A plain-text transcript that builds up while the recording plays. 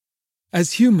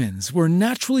As humans, we're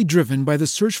naturally driven by the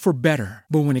search for better.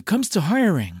 But when it comes to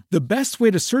hiring, the best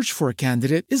way to search for a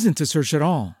candidate isn't to search at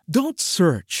all. Don't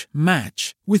search,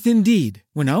 match with Indeed.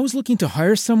 When I was looking to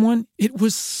hire someone, it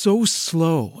was so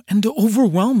slow and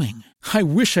overwhelming. I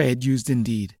wish I had used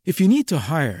Indeed. If you need to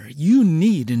hire, you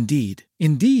need Indeed.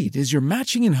 Indeed is your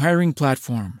matching and hiring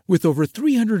platform with over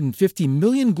 350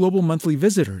 million global monthly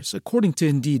visitors, according to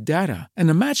Indeed data, and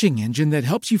a matching engine that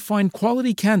helps you find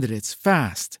quality candidates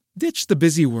fast. Ditch the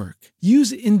busy work.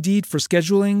 Use Indeed for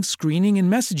scheduling, screening,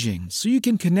 and messaging so you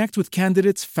can connect with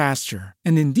candidates faster.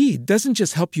 And Indeed doesn't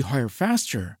just help you hire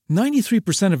faster.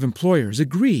 93% of employers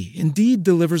agree Indeed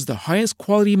delivers the highest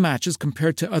quality matches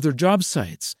compared to other job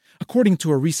sites, according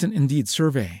to a recent Indeed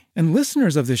survey. And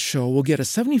listeners of this show will get a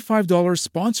 $75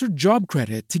 sponsored job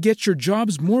credit to get your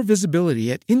jobs more visibility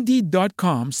at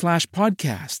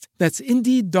Indeed.com/podcast. That's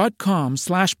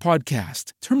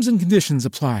Indeed.com/podcast. Terms and conditions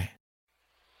apply.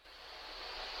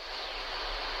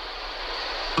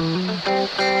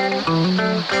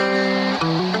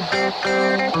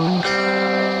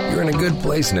 You're in a good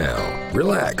place now.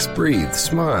 Relax, breathe,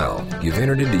 smile. You've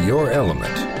entered into your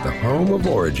element, the home of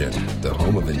origin, the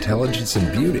home of intelligence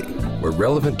and beauty, where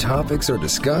relevant topics are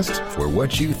discussed, where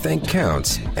what you think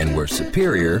counts, and where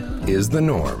superior is the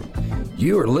norm.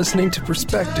 You are listening to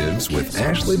Perspectives with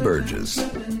Ashley Burgess.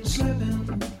 Since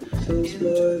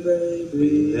my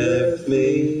baby left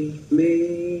me.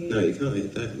 No, you can't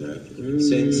hit that note.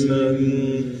 Since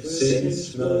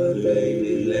my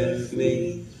baby left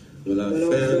me, well, I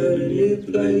found a new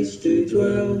place to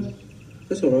dwell.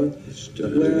 That's all right.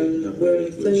 Where I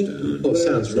think. Oh, it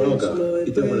sounds raga.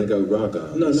 You don't want to go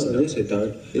raga. No, yes, it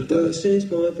don't. It does. Since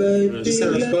my baby it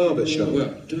sounds barbershop.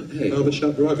 Well, hey.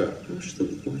 Barbershop raga. Watch the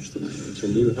way it's a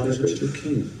new hybrid.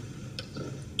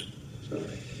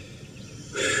 Sorry.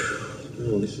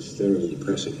 Oh, this is thoroughly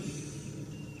depressing.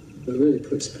 It really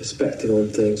puts perspective on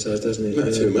things, doesn't it?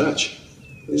 Not too much.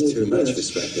 There's too much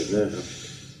perspective now.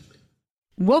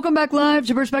 Welcome back live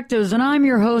to Perspectives, and I'm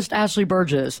your host, Ashley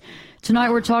Burgess. Tonight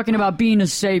we're talking about being a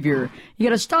savior. You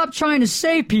gotta stop trying to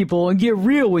save people and get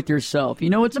real with yourself.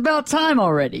 You know, it's about time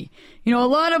already. You know, a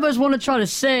lot of us want to try to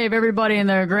save everybody and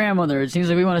their grandmother. It seems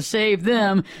like we want to save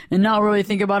them and not really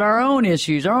think about our own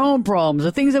issues, our own problems,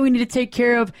 the things that we need to take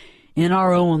care of in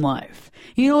our own life.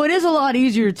 You know, it is a lot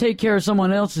easier to take care of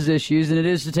someone else's issues than it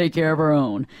is to take care of our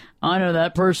own. I know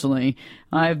that personally.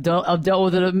 I've dealt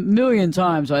with it a million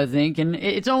times, I think, and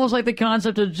it's almost like the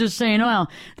concept of just saying, well,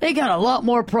 they got a lot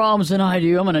more problems than I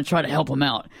do. I'm going to try to help them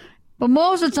out. But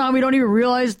most of the time, we don't even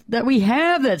realize that we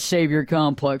have that savior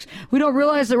complex. We don't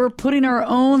realize that we're putting our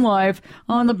own life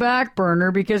on the back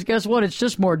burner because guess what? It's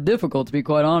just more difficult, to be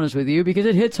quite honest with you, because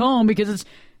it hits home because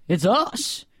it's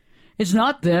us. It's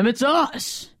not them, it's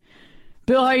us.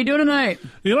 Bill, how you doing tonight?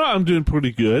 You know, I'm doing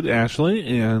pretty good, Ashley,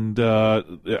 and I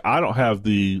don't have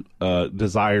the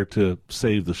desire to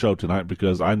save the show tonight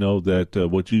because I know that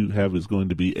what you have is going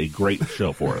to be a great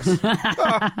show for us.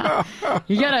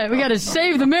 We gotta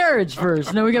save the marriage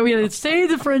first. No, we gotta save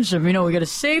the friendship. You know, we gotta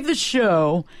save the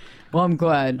show. Well, I'm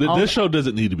glad. This show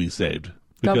doesn't need to be saved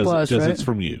because it's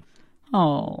from you.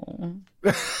 Oh.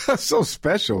 That's so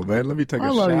special, man. Let me take a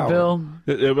shower. I love you,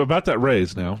 Bill. About that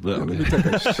raise now. Let me take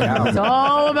a shower. It's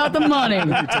all about the money.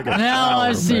 Now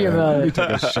I see about it. Let me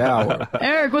take a shower.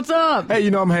 Eric, what's up? Hey,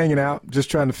 I'm hanging out, just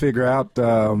trying to figure out,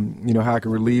 how I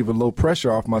can relieve a little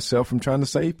pressure off myself from trying to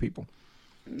save people.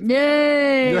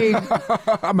 Yay!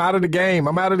 I'm out of the game.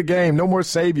 No more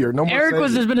savior. No more Eric savior.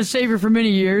 has been a savior for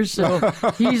many years, so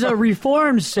he's a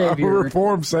reformed savior. I'm a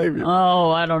reformed savior.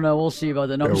 Oh, I don't know. We'll see about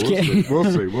that. No, I'm just kidding.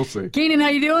 We'll see. Keenan, how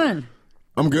you doing?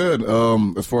 I'm good.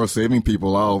 As far as saving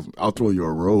people, I'll throw you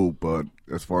a rope, but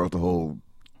as far as the whole,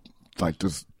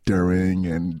 just daring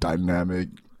and dynamic,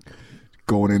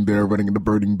 going in there, running into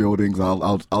burning buildings,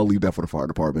 I'll leave that for the fire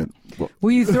department.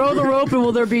 Will you throw the rope, and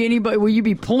will there be anybody? Will you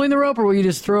be pulling the rope, or will you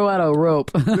just throw out a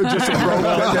rope? Just a rope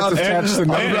that's attached to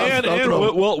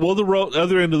will the rope,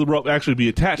 other end of the rope actually be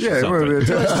attached to something?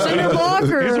 Cinder block,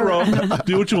 or here's a rope.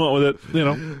 Do what you want with it.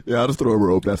 Yeah, I'll just throw a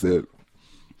rope. That's it.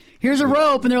 Here's a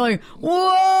rope, and they're like,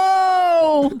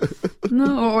 whoa!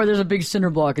 No, or there's a big cinder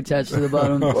block attached to the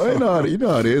bottom. Well, you know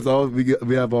how it is.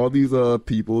 We have all these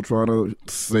people trying to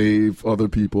save other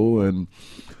people, and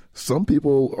some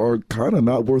people are kind of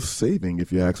not worth saving,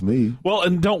 if you ask me. Well,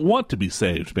 and don't want to be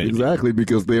saved, maybe. Exactly,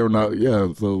 because they are not,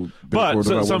 so... But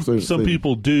some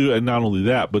people do, and not only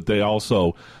that, but they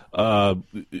also,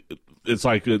 it's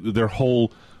like their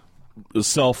whole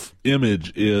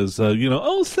self-image is,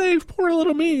 save poor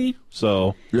little me.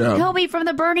 So, yeah. Help me from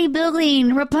the burning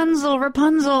building.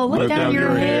 Rapunzel, look down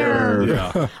your hair.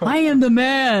 Yeah. I am the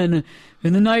man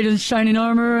And the knight in shining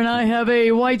armor, and I have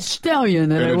a white stallion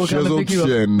that I And will a come and chiseled pick you up.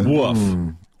 chin.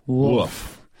 Woof.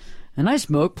 Woof. And I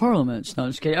smoke parliaments. No, I'm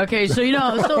just kidding. Okay, so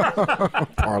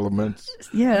Parliaments.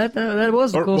 yeah, that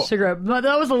was a cool cigarette. But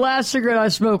that was the last cigarette I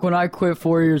smoked when I quit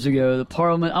 4 years ago. The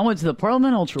Parliament. I went to the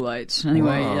Parliament Ultralights.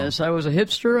 Anyway, yes, I was a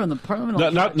hipster on the Parliament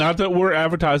Ultralights. Not that we're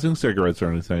advertising cigarettes or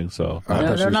anything. So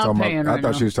I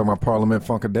thought she was talking about Parliament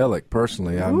Funkadelic.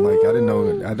 Personally, I'm like, I didn't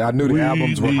know. I knew the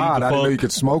albums were hot. I didn't know you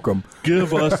could smoke them.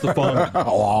 Give us the funk.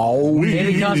 We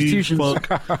need need constitutions. funk.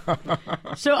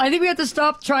 So I think we have to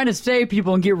stop trying to save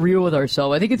people and get real with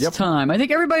ourselves. I think it's time. I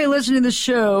think everybody listening to the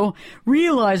show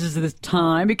realizes it's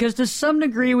time because to some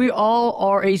degree we all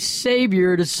are a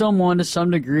savior to someone to some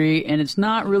degree, and it's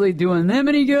not really doing them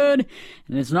any good,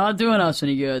 and it's not doing us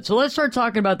any good. So let's start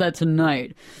talking about that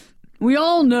tonight. We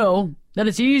all know that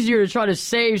it's easier to try to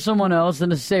save someone else than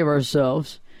to save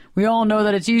ourselves. We all know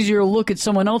that it's easier to look at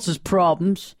someone else's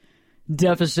problems,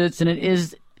 deficits, than it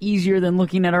is easier than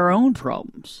looking at our own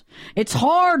problems. It's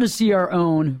hard to see our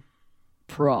own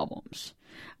problems.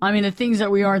 I mean, the things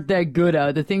that we aren't that good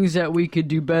at, the things that we could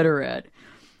do better at.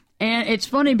 And it's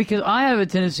funny because I have a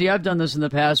tendency, I've done this in the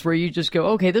past, where you just go,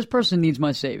 okay, this person needs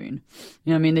my saving. You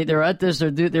know what I mean? They're at this,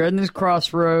 they're in this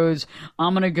crossroads.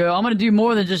 I'm going to do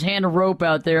more than just hand a rope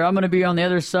out there. I'm going to be on the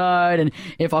other side. And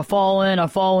if I fall in, I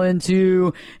fall in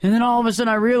too. And then all of a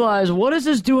sudden I realize, what is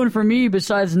this doing for me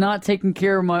besides not taking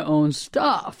care of my own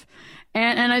stuff?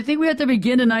 And I think we have to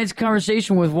begin tonight's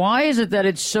conversation with why is it that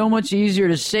it's so much easier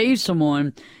to save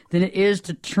someone than it is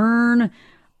to turn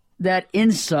that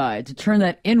inside, to turn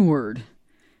that inward,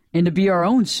 and to be our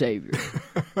own savior.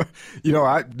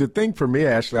 The thing for me,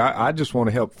 Ashley, I just want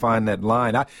to help find that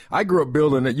line. I grew up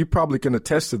building it. You probably can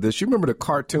attest to this. You remember the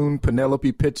cartoon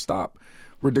Penelope Pitstop?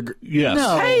 Yes.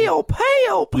 No.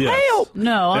 Help! Yes. Help!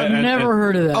 No, I've never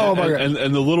heard of that. Oh, my God.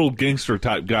 And the little gangster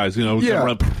type guys, Yeah,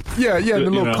 run, the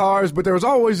little cars. But there was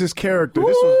always this character.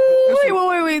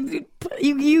 Wait.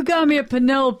 You got me a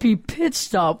Penelope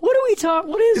Pitstop. What are we talking?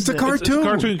 What is It's a this? cartoon. It's a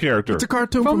cartoon character. It's a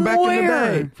cartoon From from back in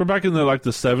where? the day. From back in the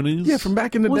 70s? Yeah, from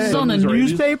back in the Was day. it on the 70s or 80s?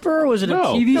 newspaper? Or was it a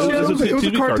No, TV no, show? it was It was a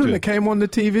TV cartoon cartoon. that came on the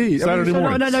TV. Saturday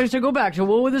morning. No, so go back. So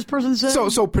what would this person say?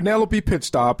 So Penelope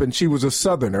Pitstop, and she was a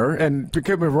Southerner, and to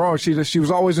get me wrong, she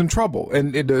was always in trouble,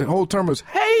 and the whole term was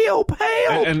help!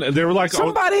 And they were like,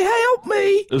 Somebody help me!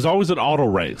 it was always an auto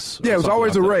race. Yeah, it was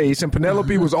always a race, and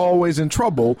Penelope was always in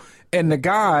trouble, and the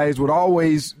guys would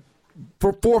always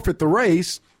forfeit the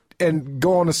race and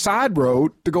go on a side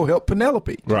road to go help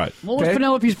Penelope. Right. what was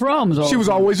Penelope's problems? She was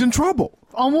always in trouble.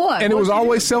 On what? And it was What'd she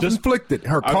always do? self-inflicted.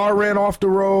 Her car ran off the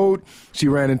road. She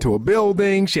ran into a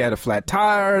building. She had a flat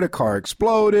tire. The car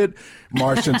exploded.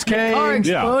 Martians came. Car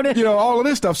exploded. All of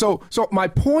this stuff. So my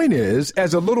point is,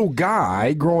 as a little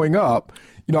guy growing up,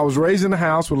 I was raised in a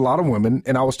house with a lot of women,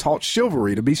 and I was taught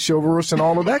chivalry, to be chivalrous and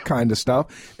all of that kind of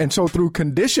stuff. And so through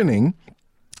conditioning,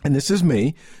 and this is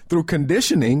me, through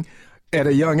conditioning at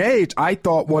a young age, I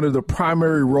thought one of the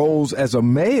primary roles as a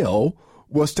male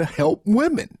was to help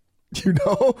women.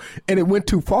 And it went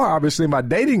too far, obviously, in my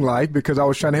dating life because I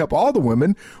was trying to help all the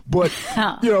women. But,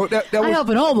 that was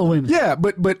helping all the women. Yeah,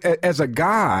 but as a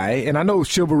guy, and I know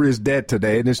chivalry is dead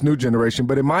today in this new generation,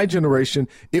 but in my generation,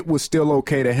 it was still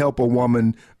okay to help a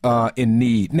woman in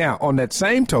need. Now, on that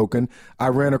same token, I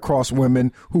ran across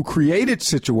women who created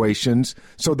situations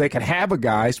so they could have a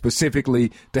guy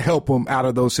specifically to help them out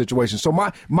of those situations. So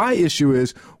my issue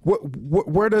is,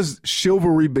 where does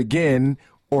chivalry begin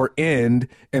or end,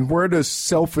 and where does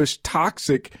selfish,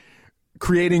 toxic,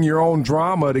 creating your own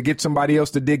drama to get somebody else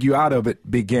to dig you out of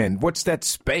it begin? What's that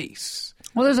space?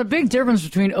 Well, there's a big difference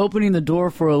between opening the door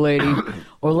for a lady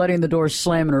or letting the door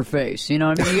slam in her face. You know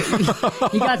what I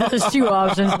mean? You got those two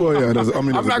options. Well, yeah, I'm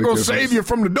not going to save you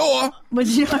from the door. But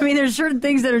there's certain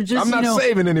things that are just. I'm not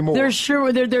saving anymore.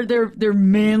 They're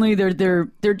manly.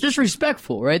 They're just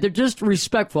respectful, right? They're just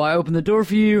respectful. I open the door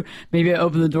for you. Maybe I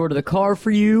open the door to the car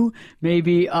for you.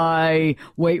 Maybe I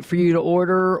wait for you to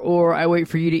order, or I wait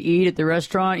for you to eat at the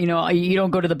restaurant. You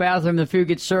don't go to the bathroom. The food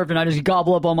gets served, and I just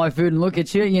gobble up all my food and look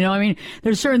at you. You know what I mean?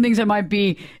 There's certain things that might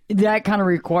be that kind of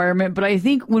requirement, but I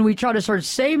think when we try to start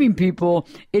saving people,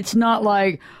 it's not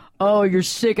like, oh, you're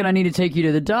sick and I need to take you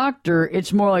to the doctor.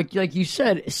 It's more like you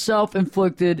said,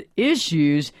 self-inflicted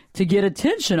issues to get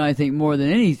attention, I think, more than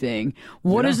anything.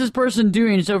 What is this person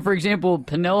doing? So, for example,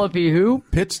 Penelope who?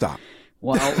 Pitstop.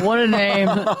 Wow, what a name.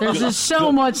 There's just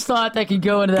so much thought that can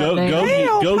go into that name. Go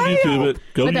YouTube it.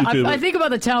 Go YouTube it. I think about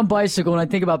the town bicycle and I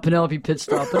think about Penelope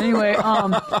Pitstop. But anyway,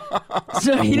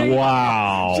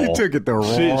 wow. She took it the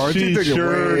wrong. She took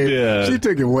sure it way, did. She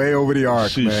took it way over the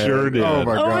arc, She man. sure did. Oh,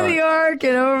 my God. over the arc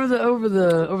and over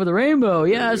the rainbow.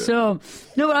 Yeah, so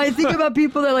no, but I think about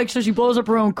people that so she blows up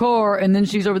her own car and then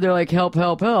she's over there like help.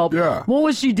 Yeah. What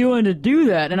was she doing to do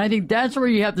that? And I think that's where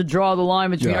you have to draw the line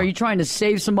between are you trying to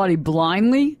save somebody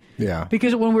blindly? Yeah.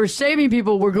 Because when we're saving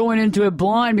people, we're going into it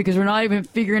blind because we're not even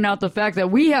figuring out the fact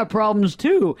that we have problems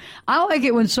too. I like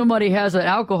it when somebody has an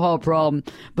alcohol problem,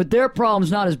 but their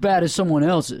problem's not as bad as someone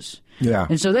else's. Yeah.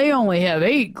 And so they only have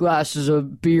 8 glasses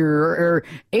of beer or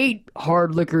 8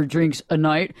 hard liquor drinks a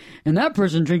night, and that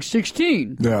person drinks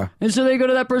 16. Yeah. And so they go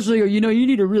to that person and they go, you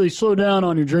need to really slow down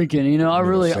on your drinking.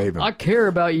 I care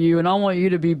about you, and I want you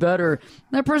to be better. And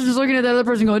that person's looking at that other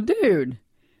person going, dude,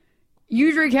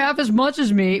 you drink half as much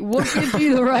as me. What gives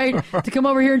you the right to come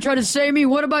over here and try to save me?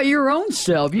 What about your own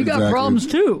self? You got problems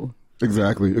too.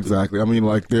 Exactly. I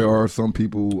mean, there are some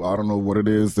people, I don't know what it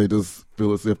is, they just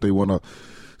feel as if they want to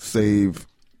save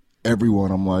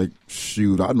everyone. I'm like,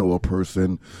 shoot, I know a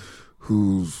person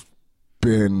who's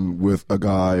been with a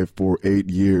guy for 8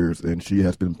 years and she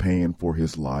has been paying for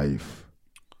his life.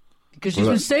 Because she's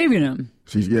been saving him.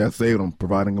 She's saving him,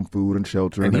 providing him food and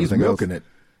shelter and he's everything milking else. it.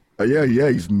 Yeah,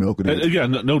 he's milking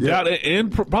it. No doubt.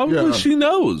 And probably she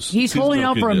knows. He's holding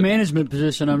out for a management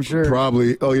position, I'm sure.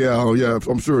 Probably. Oh, yeah,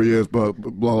 I'm sure he is. But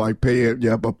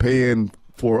paying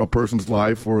for a person's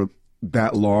life for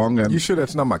that long. And You sure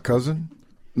that's not my cousin?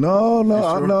 No,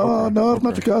 sure? It's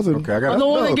not your cousin. Okay, I got I'm the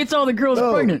one that gets all the girls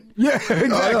pregnant. Yeah,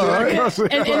 exactly.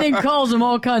 And then calls them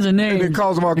all kinds of names. And then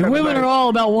calls them all kinds of women names. are all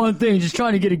about one thing, just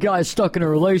trying to get a guy stuck in a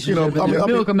relationship and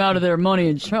milk him out of their money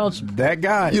and child support. That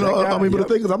guy. But the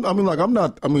thing is,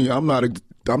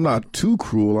 I'm not too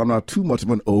cruel. I'm not too much of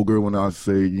an ogre when I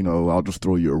say, I'll just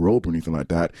throw you a rope or anything like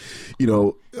that.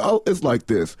 It's like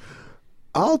this.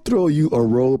 I'll throw you a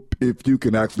rope if you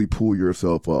can actually pull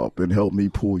yourself up and help me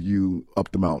pull you up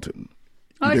the mountain.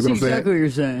 I see exactly what you're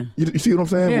saying. You see what I'm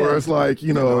saying? Yeah. Where it's like,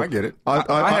 I get it.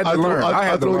 I had to learn.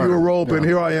 I throw you a rope, and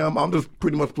here I am. I'm just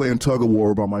pretty much playing tug of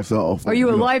war by myself. Are you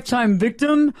a lifetime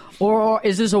victim, or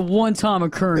is this a one-time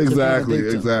occurrence? Exactly.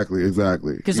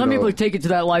 Because some people take it to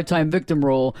that lifetime victim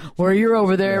role, where you're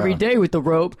over there every day with the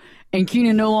rope, and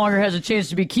Keenan no longer has a chance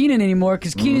to be Keenan anymore,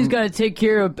 because Keenan's got to take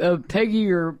care of Peggy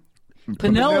or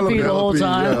Penelope the whole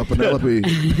time. Yeah, Penelope.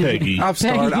 Peggy. I've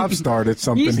started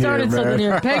something here, You started something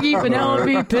here. Peggy,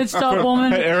 Penelope, Pit Stop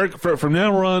Woman. Hey, Eric, from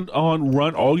now on,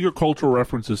 run all your cultural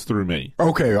references through me.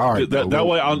 Okay, all right. That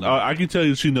way I can tell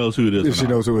you she knows who it is. She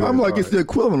knows who it is. I'm like, it's the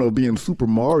equivalent of being Super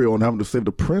Mario and having to save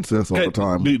the princess all the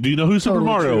time. Do you know who Super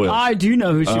Mario is? I do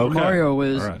know who Super Mario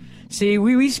is. All right. See,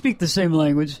 we speak the same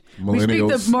language. We speak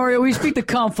the Mario. We speak the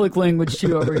conflict language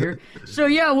too over here. So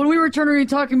yeah, when we were turning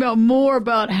talking about more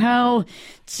about how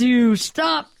to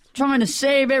stop trying to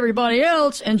save everybody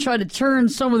else and try to turn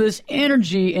some of this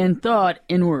energy and thought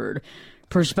inward.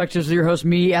 Perspectives with your host,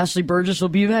 me, Ashley Burgess, will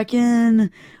be back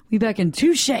in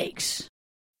 2 shakes.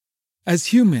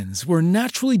 As humans, we're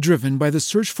naturally driven by the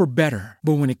search for better.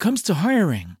 But when it comes to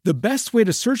hiring, the best way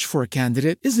to search for a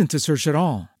candidate isn't to search at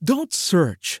all. Don't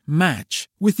search, match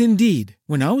with Indeed.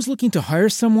 When I was looking to hire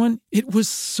someone, it was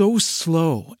so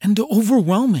slow and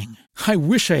overwhelming. I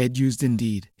wish I had used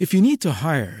Indeed. If you need to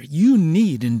hire, you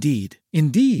need Indeed.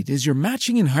 Indeed is your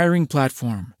matching and hiring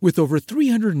platform with over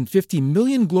 350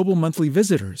 million global monthly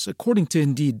visitors, according to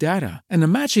Indeed data, and a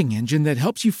matching engine that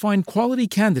helps you find quality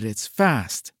candidates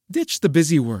fast. Ditch the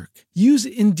busy work. Use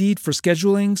Indeed for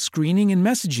scheduling, screening, and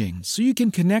messaging so you can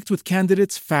connect with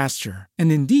candidates faster. And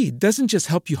Indeed doesn't just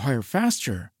help you hire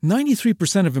faster.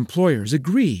 93% of employers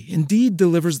agree Indeed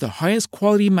delivers the highest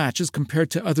quality matches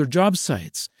compared to other job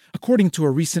sites, according to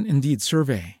a recent Indeed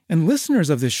survey. And listeners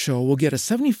of this show will get a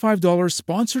 $75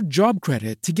 sponsored job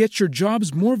credit to get your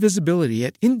jobs more visibility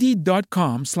at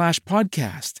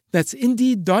Indeed.com/podcast. That's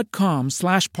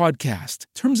Indeed.com/podcast.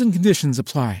 Terms and conditions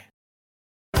apply.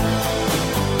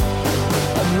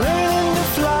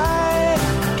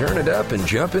 Turn it up and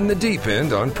jump in the deep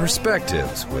end on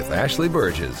Perspectives with Ashley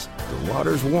Burgess. The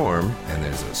water's warm and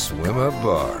there's a swim-up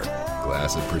bar.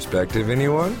 Glass of perspective,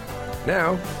 anyone?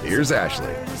 Now, here's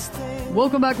Ashley.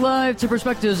 Welcome back live to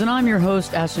Perspectives, and I'm your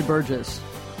host, Ashley Burgess.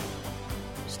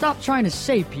 Stop trying to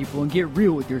save people and get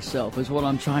real with yourself is what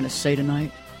I'm trying to say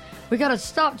tonight. We gotta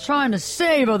stop trying to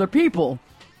save other people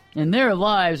and their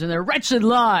lives and their wretched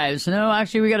lives.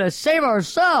 Actually, we gotta save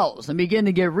ourselves and begin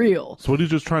to get real. So what are you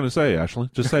just trying to say, Ashley?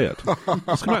 Just say it.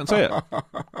 Just come out and say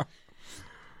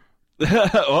it.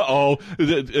 Uh-oh.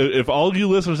 If all you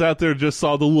listeners out there just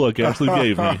saw the look Ashley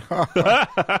gave me.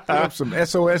 Have some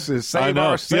SOSs. Save I know.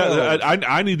 ourselves. Yeah,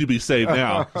 I need to be saved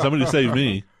now. Somebody save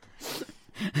me.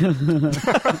 You know what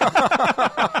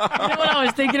I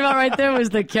was thinking about right there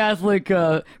was the Catholic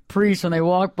priests when they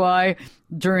walk by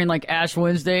during like Ash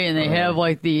Wednesday and they have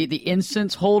like the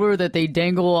incense holder that they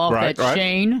dangle off that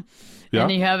chain. Yeah. And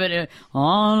they have it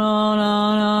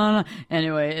on.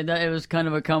 Anyway, it was kind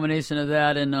of a combination of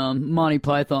that and Monty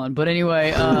Python. But anyway,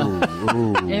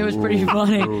 it was pretty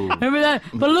funny. Remember that?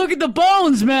 But look at the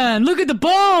bones, man. Look at the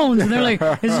bones. And they're like,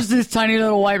 it's just this tiny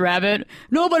little white rabbit.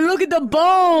 No, but look at the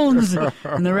bones.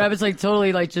 And the rabbit's like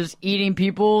totally like just eating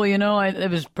people, you know? It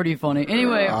was pretty funny.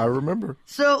 Anyway. I remember.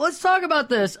 So let's talk about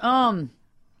this.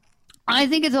 I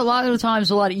think it's a lot of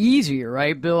times a lot easier,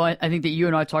 right, Bill? I think that you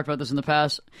and I talked about this in the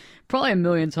past probably a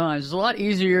million times. It's a lot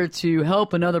easier to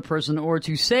help another person or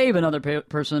to save another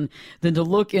person than to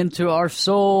look into our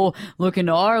soul, look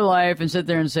into our life, and sit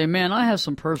there and say, man, I have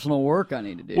some personal work I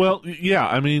need to do. Well, yeah,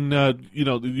 I mean, you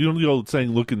know the old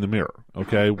saying, look in the mirror,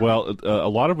 okay? Well, a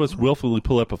lot of us willfully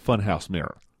pull up a funhouse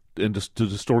mirror and just to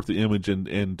distort the image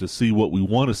and to see what we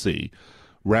want to see,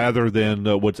 rather than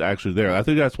what's actually there. I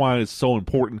think that's why it's so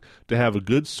important to have a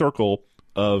good circle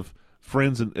of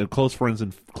friends and close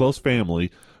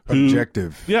family who,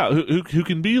 objective. Yeah, who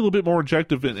can be a little bit more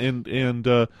objective and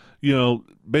you know,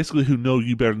 basically who know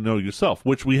you better than know yourself,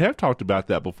 which we have talked about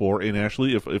that before. And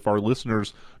Ashley, if our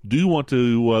listeners do want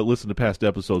to listen to past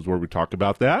episodes where we talk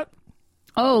about that,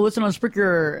 listen on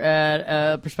Spreaker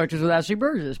at Perspectives with Ashley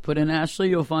Burgess. Put in Ashley,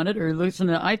 you'll find it, or listen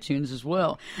to iTunes as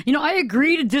well. You know, I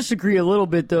agree to disagree a little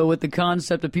bit, though, with the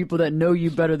concept of people that know you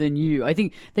better than you. I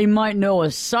think they might know a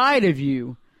side of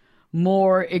you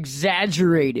more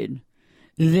exaggerated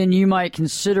than you might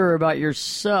consider about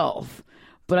yourself.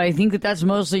 But I think that that's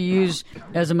mostly used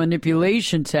as a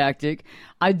manipulation tactic.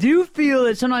 I do feel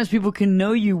that sometimes people can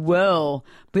know you well,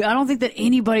 but I don't think that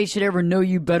anybody should ever know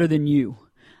you better than you.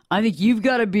 I think you've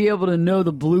got to be able to know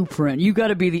the blueprint. You've got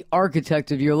to be the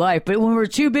architect of your life. But when we're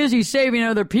too busy saving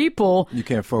other people, you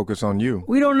can't focus on you.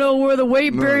 We don't know where the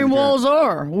weight-bearing walls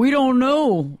are. We don't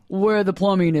know where the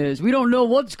plumbing is. We don't know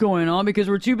what's going on because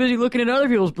we're too busy looking at other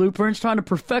people's blueprints trying to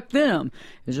perfect them.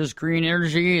 Is this green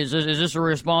energy? Is this a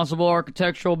responsible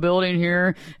architectural building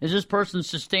here? Is this person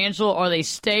substantial? Are they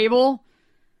stable?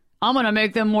 I'm going to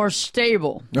make them more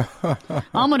stable.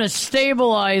 I'm going to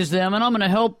stabilize them, and I'm going to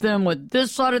help them with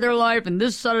this side of their life and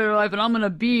this side of their life, and I'm going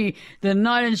to be the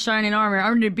knight in shining armor.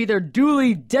 I'm going to be their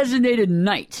duly designated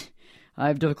knight.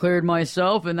 I've declared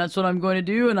myself, and that's what I'm going to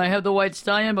do, and I have the white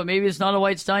stallion, but maybe it's not a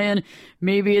white stallion.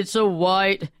 Maybe it's a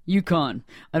white Yukon.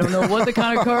 I don't know what the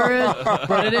kind of car is,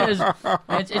 but it is.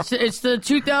 It's the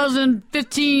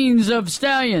 2015s of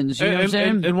stallions, you know what I'm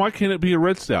saying? And why can't it be a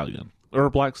red stallion or a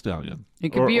black stallion?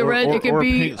 It could be a red. It could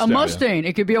be a Mustang.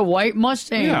 It could be a white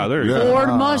Mustang. Yeah, there you go. Ford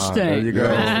Mustang. There you go.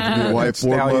 The white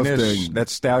Ford Mustang.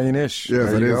 That's stallionish. Yeah,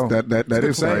 that is that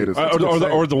is right.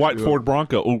 Or the white Ford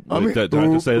Bronco. Did I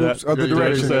just say that? Other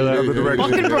direction.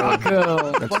 Fucking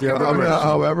Bronco. That's the other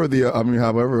direction.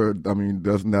 However,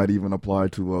 doesn't that even apply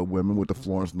to women with the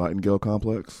Florence Nightingale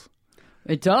complex?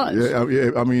 It does.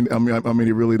 Yeah, I mean,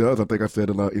 it really does. I think I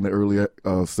said in the earlier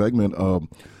segment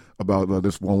about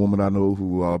this one woman I know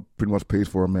who pretty much pays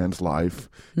for a man's life.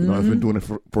 You know, I've been doing it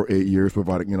for 8 years,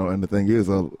 providing, you know, and the thing is,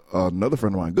 another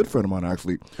friend of mine, good friend of mine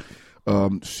actually,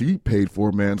 she paid for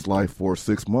a man's life for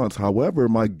 6 months. However,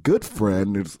 my good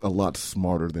friend is a lot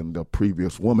smarter than the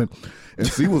previous woman. And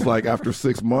she was like, after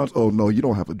 6 months, oh no, you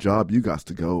don't have a job, you got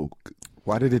to go.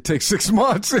 Why did it take 6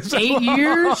 months? 8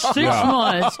 years, 6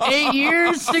 months. 8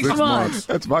 years, 6 months.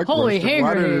 That's my Holy question.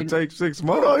 Why did it take 6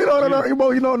 months?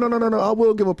 No. I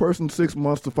will give a person 6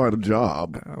 months to find a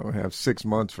job. I don't have 6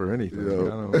 months for anything.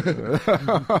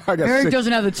 Eric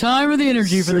doesn't have the time or the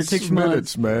energy for the 6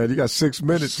 months. Man. You got 6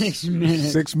 minutes. 6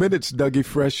 minutes. 6 minutes, Dougie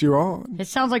Fresh, you're on. It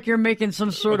sounds like you're making some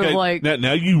sort of like...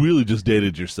 Now you really just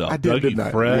dated yourself. I did,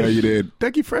 Dougie Fresh. Yeah, you did.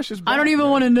 Dougie Fresh is back. I don't even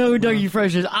want to know who Dougie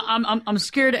Fresh is. I'm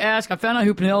scared to ask. I found out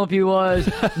who Penelope was.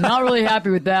 Not really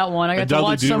happy with that one. I got to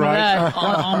watch some of that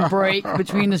on break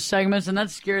between the segments, and that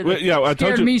scared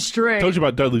me straight. I told you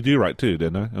about Dudley Do-Right too,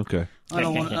 didn't I? Okay. I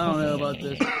don't know about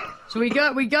this. So we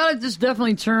got to just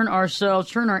definitely turn our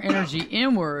energy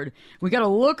inward. We got to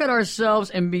look at ourselves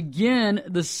and begin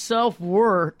the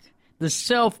self-work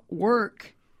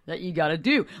that you got to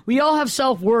do. We all have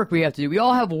self-work we have to do. We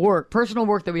all have work, personal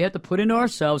work that we have to put into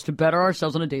ourselves to better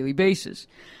ourselves on a daily basis.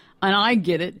 And I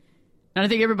get it. And I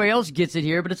think everybody else gets it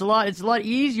here, but it's a lot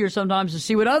easier sometimes to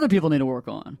see what other people need to work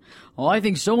on. Oh, I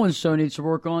think so-and-so needs to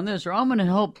work on this, or I'm going to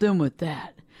help them with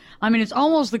that. I mean, it's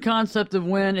almost the concept of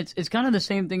when it's kind of the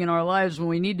same thing in our lives when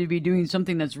we need to be doing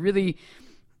something that's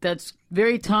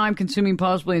very time consuming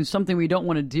possibly and something we don't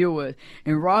want to deal with.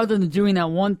 And rather than doing that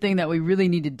one thing that we really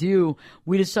need to do,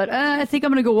 we decide, I think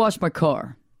I'm going to go wash my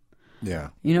car. Yeah.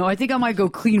 I think I might go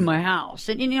clean my house.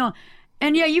 And,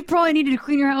 and yeah, you probably needed to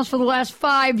clean your house for the last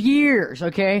 5 years,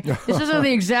 okay? This isn't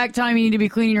the exact time you need to be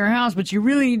cleaning your house, but you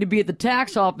really need to be at the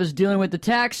tax office dealing with the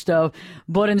tax stuff.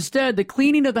 But instead, the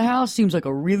cleaning of the house seems like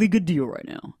a really good deal right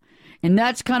now. And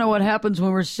that's kind of what happens when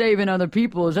we're saving other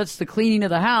people, is that's the cleaning of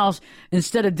the house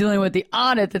instead of dealing with the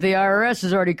audit that the IRS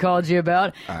has already called you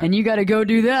about. And you got to go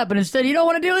do that. But instead, you don't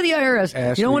want to deal with the IRS.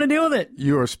 Ashley, you don't want to deal with it.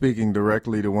 You are speaking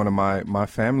directly to one of my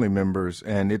family members,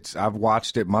 and I've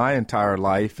watched it my entire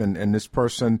life. And this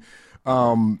person,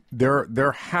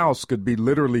 their house could be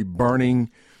literally burning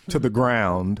to the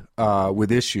ground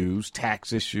with issues,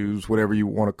 tax issues, whatever you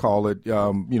want to call it,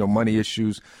 money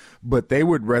issues. But they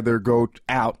would rather go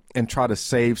out and try to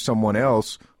save someone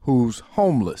else who's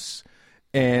homeless.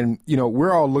 And,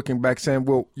 we're all looking back saying,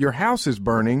 well, your house is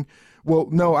burning. Well,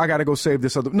 no, I got to go save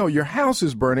this other. No, your house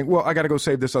is burning. Well, I got to go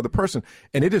save this other person.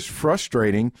 And it is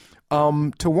frustrating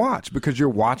to watch because you're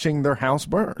watching their house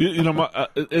burn.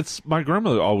 My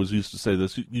grandmother always used to say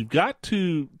this. You've got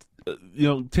to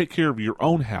take care of your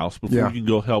own house before you can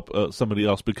go help somebody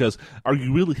else, because are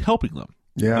you really helping them?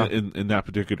 Yeah. In that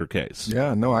particular case.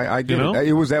 Yeah, no, I get it.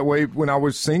 It was that way when I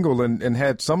was single and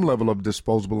had some level of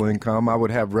disposable income. I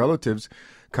would have relatives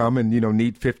come and,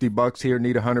 need $50 here,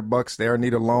 need $100 there,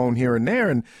 need a loan here and there.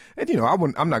 And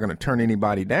I'm not going to turn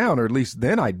anybody down, or at least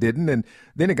then I didn't. And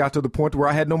then it got to the point where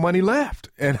I had no money left.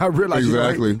 And I realized,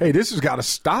 exactly. Hey, this has got to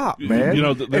stop, man.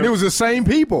 And it was the same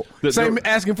people,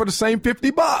 asking for the same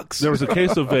 $50. There was a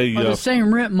case of the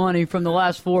same rent money from the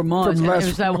last 4 months. It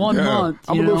was that 1 month.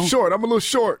 I'm a little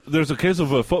short. There's a case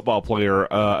of a football player,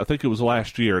 I think it was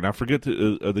last year, and I forget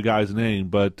the guy's name,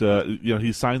 but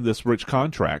he signed this rich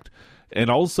contract. And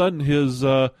all of a sudden, his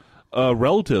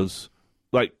relatives,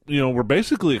 were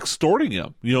basically extorting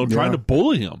him, trying to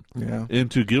bully him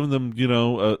into giving them,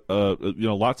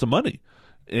 lots of money.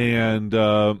 And,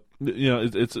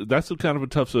 that's a kind of a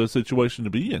tough situation to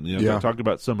be in. Talking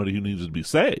about somebody who needs to be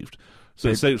saved.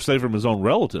 So save from his own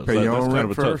relatives. Pay your own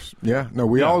rent first.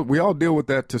 We all deal with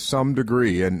that to some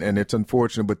degree, and it's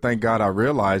unfortunate. But thank God I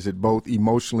realize it both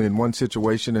emotionally in one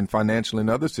situation and financially in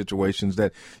other situations.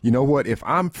 That if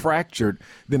I'm fractured,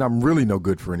 then I'm really no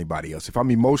good for anybody else. If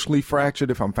I'm emotionally fractured,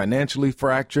 if I'm financially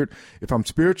fractured, if I'm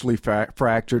spiritually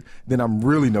fractured, then I'm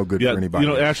really no good for anybody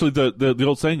else. Actually, the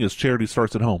old saying is charity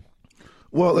starts at home.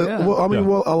 Well,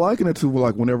 I liken it to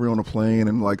whenever you're on a plane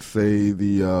and say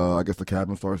the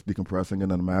cabin starts decompressing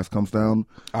and then the mask comes down.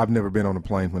 I've never been on a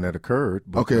plane when that occurred.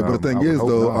 But, but the thing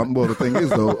is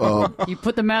though, you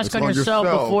put the mask on yourself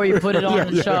before you put it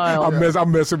on the child.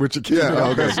 I'm messing with you, kid.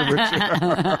 I'm messing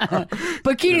with you.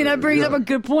 But Keenan, that brings up a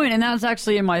good point, and that's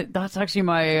actually my the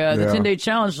 10-day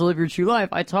challenge to live your true life.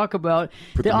 I talk about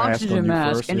the oxygen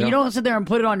mask, and you don't sit there and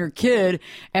put it on your kid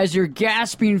as you're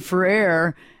gasping for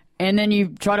air. And then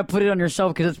you try to put it on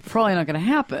yourself because it's probably not going to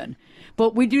happen.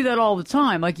 But we do that all the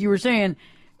time. Like you were saying,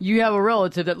 you have a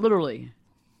relative that literally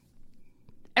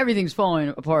everything's falling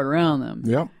apart around them.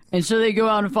 Yep. And so they go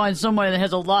out and find somebody that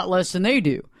has a lot less than they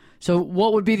do. So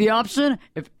what would be the option?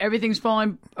 If everything's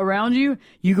falling around you,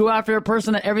 you go after a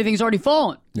person that everything's already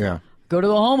fallen. Yeah. Go to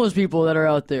the homeless people that are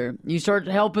out there. You start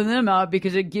helping them out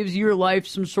because it gives your life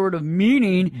some sort of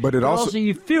meaning. But also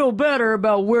you feel better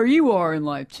about where you are in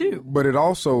life, too. But it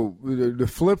also, to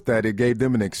flip that, it gave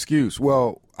them an excuse.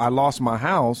 Well, I lost my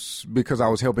house because I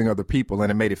was helping other people,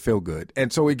 and it made it feel good.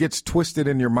 And so it gets twisted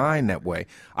in your mind that way.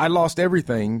 I lost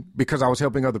everything because I was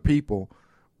helping other people,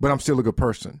 but I'm still a good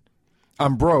person.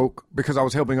 I'm broke because I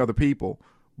was helping other people,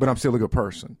 but I'm still a good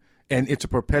person. And it's a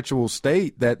perpetual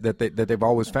state that they've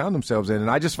always found themselves in. And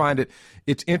I just find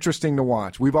it's interesting to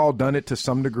watch. We've all done it to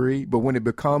some degree, but when it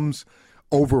becomes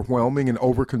overwhelming and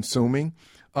over-consuming,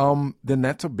 then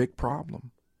that's a big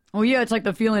problem. Oh, yeah, it's like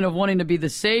the feeling of wanting to be the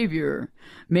savior.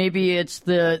 Maybe it's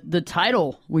the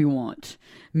title we want.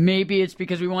 Maybe it's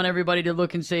because we want everybody to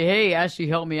look and say, hey, Ashley,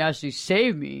 help me, Ashley,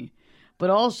 save me. But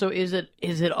also, is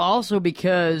it also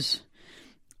because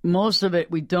most of it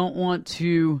we don't want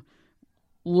to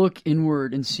look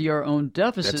inward and see our own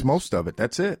deficits? That's most of it.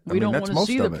 That's it. We don't want to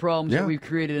see the problems that we've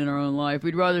created in our own life.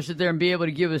 We'd rather sit there and be able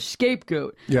to give a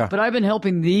scapegoat. Yeah. But I've been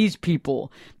helping these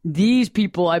people. These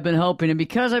people I've been helping. And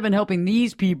because I've been helping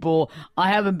these people, I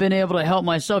haven't been able to help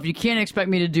myself. You can't expect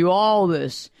me to do all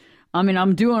this. I mean,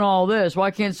 I'm doing all this. Why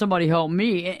can't somebody help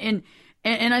me?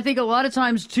 And I think a lot of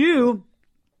times, too,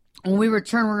 When we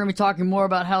return, we're going to be talking more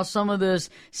about how some of this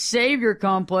savior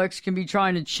complex can be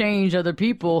trying to change other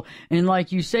people and,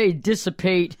 like you say,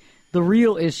 dissipate the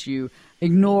real issue,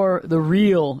 ignore the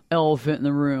real elephant in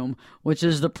the room, which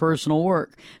is the personal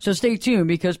work. So stay tuned,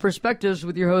 because Perspectives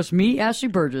with your host, me, Ashley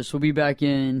Burgess, will be back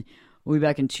in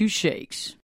 2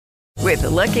 shakes. With the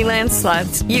Lucky Land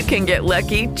Slots, you can get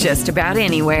lucky just about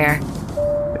anywhere.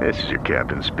 This is your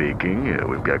captain speaking.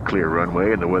 We've got clear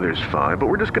runway and the weather's fine, but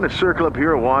we're just going to circle up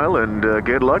here a while and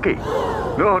get lucky.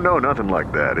 No, nothing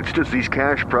like that. It's just these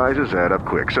cash prizes add up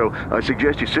quick. So I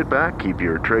suggest you sit back, keep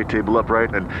your tray table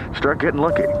upright, and start getting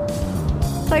lucky.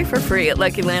 Play for free at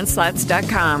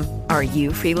LuckyLandSlots.com. Are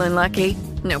you feeling lucky?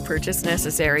 No purchase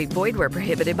necessary. Void where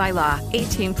prohibited by law.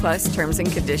 18+ terms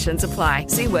and conditions apply.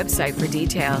 See website for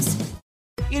details.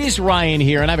 It is Ryan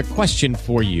here, and I have a question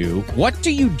for you. What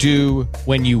do you do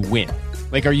when you win?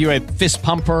 Like, are you a fist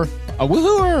pumper, a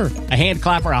woohooer, a hand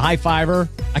clapper, a high fiver?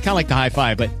 I kind of like the high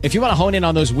five, but if you want to hone in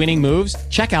on those winning moves,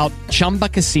 check out Chumba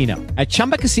Casino. At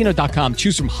ChumbaCasino.com,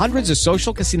 choose from hundreds of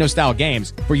social casino-style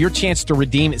games for your chance to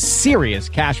redeem serious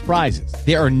cash prizes.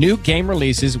 There are new game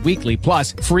releases weekly,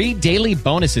 plus free daily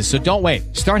bonuses, so don't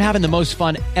wait. Start having the most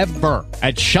fun ever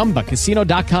at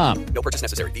ChumbaCasino.com. No purchase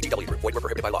necessary. VGW. Void where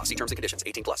prohibited by law. See terms and conditions.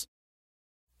 18+.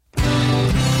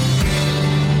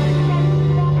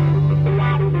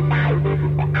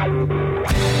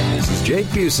 This is Jake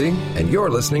Busey, and you're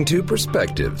listening to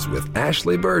Perspectives with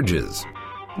Ashley Burgess.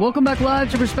 Welcome back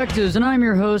live to Perspectives, and I'm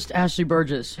your host, Ashley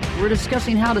Burgess. We're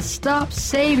discussing how to stop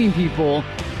saving people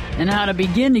and how to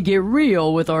begin to get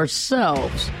real with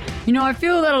ourselves. You know, I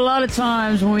feel that a lot of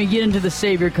times when we get into the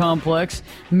savior complex,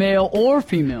 male or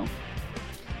female,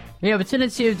 we have a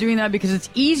tendency of doing that because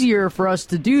it's easier for us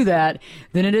to do that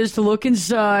than it is to look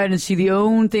inside and see the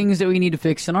own things that we need to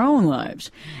fix in our own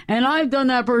lives. And I've done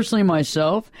that personally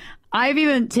myself. I've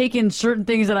even taken certain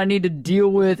things that I need to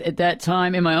deal with at that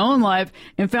time in my own life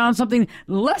and found something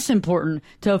less important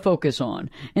to focus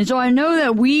on. And so I know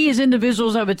that we as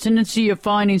individuals have a tendency of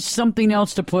finding something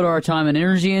else to put our time and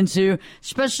energy into,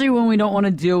 especially when we don't want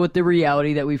to deal with the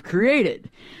reality that we've created.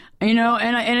 You know,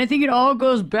 and I think it all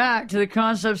goes back to the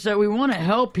concepts that we want to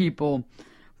help people,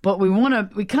 but we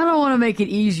kind of want to make it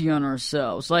easy on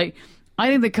ourselves. Like, I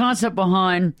think the concept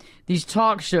behind these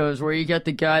talk shows where you get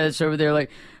the guy that's over there like,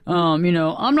 you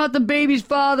know, I'm not the baby's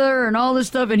father and all this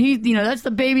stuff, and he, you know, that's the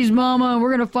baby's mama, and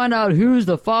we're going to find out who's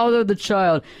the father of the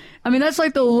child. I mean, that's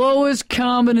like the lowest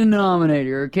common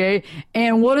denominator, okay?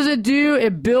 And what does it do?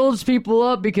 It builds people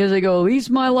up because they go, at least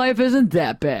my life isn't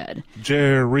that bad.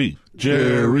 Jerry.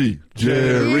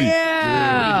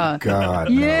 Yeah. God.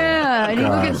 Yeah. And you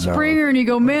look at Springer and you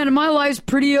go, man, my life's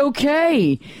pretty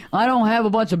okay. I don't have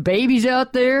a bunch of babies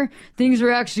out there. Things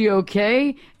are actually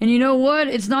okay. And you know what?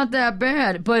 It's not that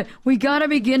bad. But we got to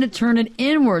begin to turn it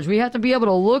inwards. We have to be able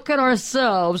to look at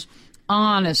ourselves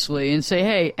honestly and say,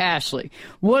 hey, Ashley,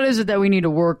 what is it that we need to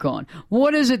work on?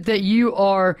 What is it that you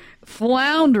are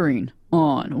floundering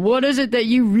on? What is it that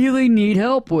you really need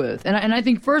help with? And I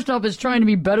think first off is trying to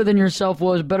be better than yourself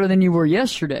was, better than you were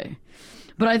yesterday.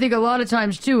 But I think a lot of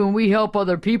times too, when we help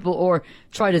other people or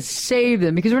try to save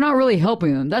them, because we're not really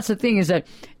helping them. That's the thing, is that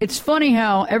it's funny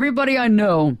how everybody I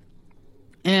know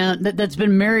and that's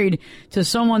been married to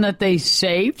someone that they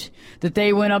saved, that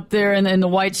they went up there in the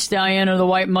white stallion or the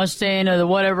white Mustang or the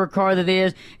whatever car that it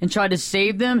is and tried to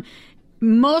save them.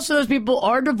 Most of those people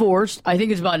are divorced. I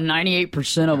think it's about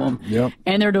 98% of them. Yep.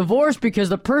 And they're divorced because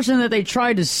the person that they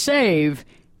tried to save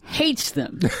hates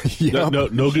them.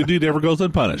 Yep. No good deed ever goes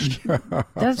unpunished.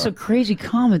 That's a crazy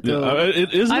comment, though.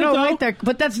 I don't like that,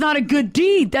 but that's not a good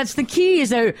deed. That's the key,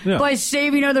 is that by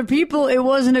saving other people, it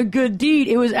wasn't a good deed.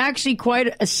 It was actually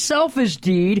quite a selfish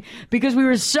deed because we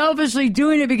were selfishly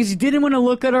doing it because we didn't want to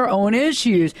look at our own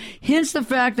issues. Hence the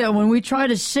fact that when we try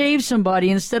to save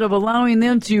somebody, instead of allowing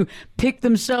them to pick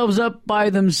themselves up by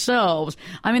themselves,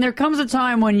 I mean, there comes a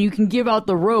time when you can give out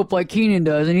the rope like Keenan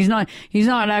does, and he's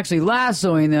not actually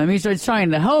lassoing them. He starts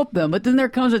trying to help them. But then there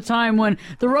comes a time when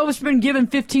the rope's been given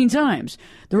 15 times.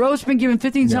 The rope's been given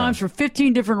 15 times for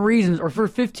 15 different reasons, or for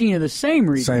 15 of the same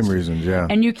reasons. Same reasons, yeah.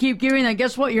 And you keep giving that.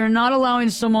 Guess what? You're not allowing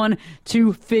someone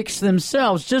to fix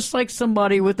themselves, just like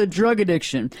somebody with a drug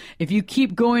addiction. If you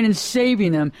keep going and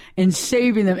saving them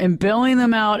and bailing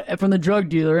them out from the drug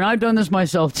dealer, and I've done this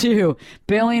myself too,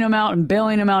 bailing them out and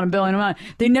bailing them out and bailing them out,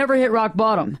 they never hit rock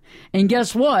bottom. And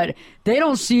guess what? They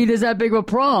don't see it as that big of a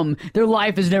problem. Their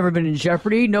life has never been in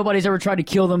jeopardy. Nobody's ever tried to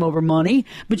kill them over money.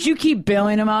 But you keep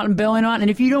bailing them out and bailing them out. And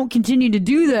if you don't continue to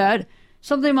do that,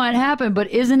 something might happen.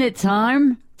 But isn't it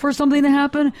time for something to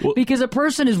happen? Because a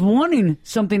person is wanting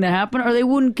something to happen, or they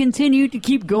wouldn't continue to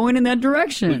keep going in that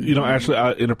direction. You know,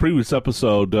 actually, in a previous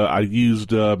episode, I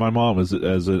used my mom as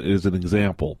an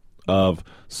example of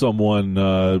someone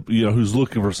who's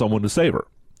looking for someone to save her.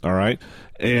 All right,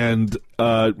 and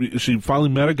she finally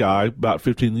met a guy about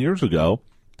 15 years ago.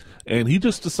 And he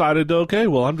just decided, okay,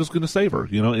 well, I'm just going to save her,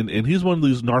 and he's one of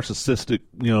these narcissistic,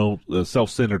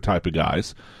 self-centered type of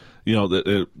guys,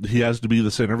 that he has to be the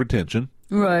center of attention.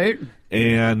 Right.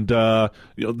 And,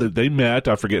 they met,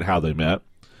 I forget how they met,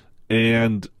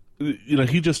 and,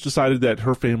 he just decided that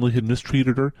her family had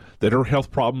mistreated her, that her health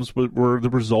problems were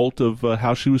the result of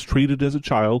how she was treated as a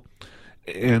child,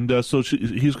 and so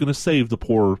he's going to save the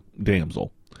poor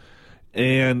damsel.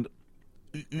 And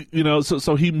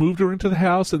so he moved her into the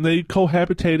house and they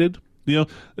cohabitated,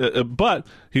 but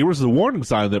here was the warning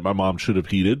sign that my mom should have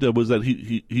heeded, was that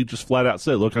he just flat out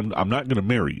said, look, I'm not going to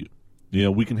marry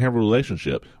you. We can have a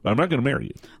relationship, but I'm not going to marry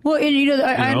you. Well, and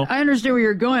I understand where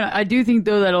you're going. I do think,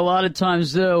 though, that a lot of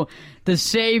times, though, the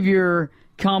savior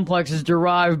complex is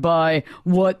derived by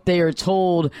what they are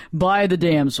told by the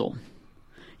damsel.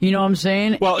 You know what I'm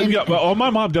saying? Well, my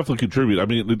mom definitely contributed. I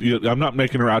mean, I'm not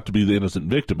making her out to be the innocent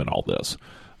victim in all this.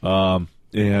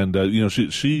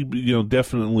 She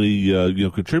definitely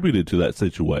contributed to that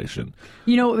situation.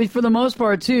 For the most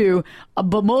part too.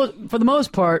 For the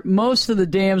most part, most of the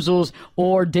damsels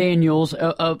or Daniels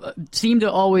seem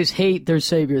to always hate their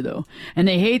savior, though, and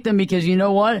they hate them because you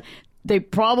know what? They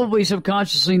probably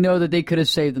subconsciously know that they could have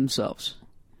saved themselves.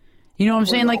 You know what I'm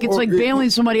saying? Like, it's like bailing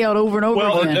somebody out over and over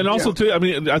again. Well, and also, too, I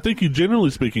mean, I think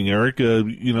generally speaking, Eric,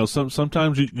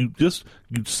 sometimes you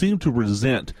seem to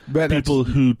resent people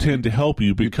who tend to help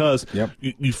you because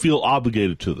you feel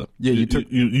obligated to them. Yeah,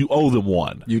 you owe them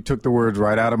one. You took the words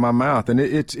right out of my mouth. And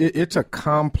it's a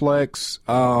complex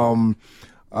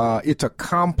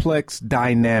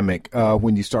dynamic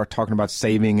when you start talking about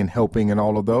saving and helping and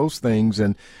all of those things.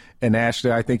 And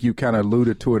Ashley, I think you kind of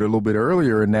alluded to it a little bit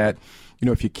earlier in that,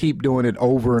 if you keep doing it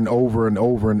over and over and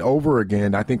over and over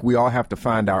again, I think we all have to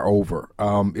find our over.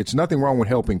 It's nothing wrong with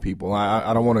helping people.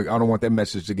 I don't want that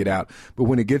message to get out. But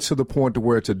when it gets to the point to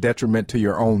where it's a detriment to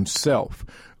your own self,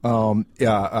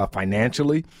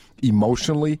 financially,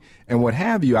 emotionally, and what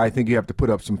have you, I think you have to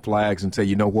put up some flags and say,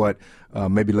 you know what,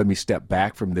 maybe let me step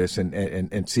back from this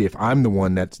and see if I'm the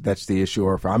one that's the issue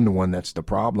or if I'm the one that's the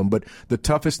problem. But the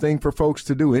toughest thing for folks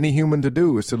to do, any human to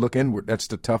do, is to look inward. That's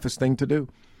the toughest thing to do.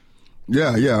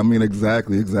 Yeah. I mean,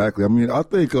 exactly. I mean, I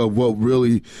think what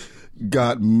really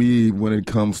got me when it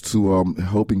comes to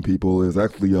helping people is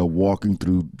actually walking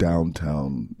through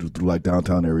downtown, through like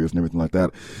downtown areas and everything like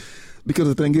that. Because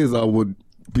the thing is, I would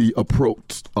be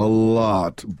approached a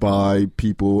lot by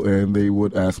people and they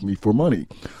would ask me for money.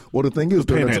 Well, the thing is,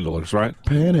 panhandlers, right?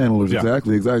 Panhandlers, yeah.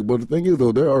 Exactly. But the thing is,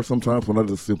 though, there are some times when I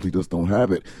just simply don't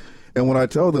have it. And when I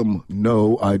tell them,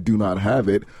 no, I do not have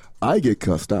it, I get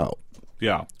cussed out.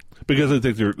 Yeah. Because they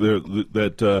think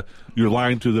that you're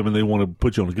lying to them and they want to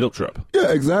put you on a guilt trip.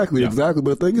 Yeah, exactly. But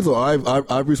the thing is,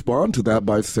 I respond to that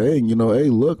by saying, hey,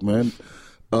 look, man,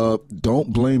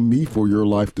 don't blame me for your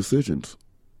life decisions.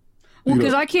 Well,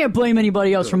 because I can't blame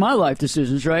anybody else for my life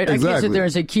decisions, right? Exactly. I can't sit there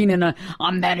and say, Keenan,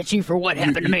 I'm mad at you for what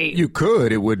happened to me. You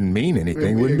could. It wouldn't mean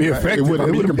anything. It wouldn't be effective.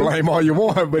 You can blame all you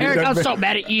want. But Eric, I'm so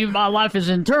mad at you. My life is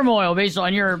in turmoil based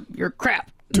on your crap.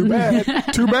 Too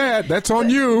bad. That's on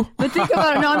you. But think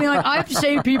about it. No, I mean, like, I've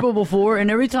saved people before,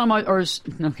 and every time I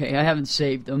haven't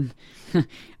saved them.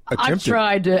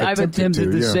 I've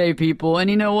attempted to save people, and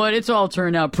you know what? It's all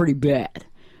turned out pretty bad.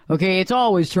 Okay, it's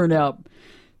always turned out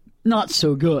not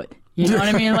so good. You know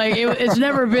what I mean? Like, it's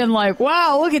never been like,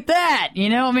 wow, look at that.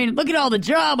 I mean, look at all the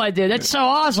job I did. That's so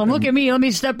awesome. Look at me. Let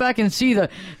me step back and see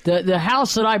the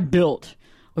house that I built.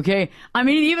 Okay, I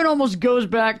mean, it even almost goes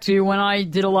back to when I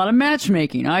did a lot of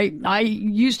matchmaking. I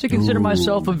used to consider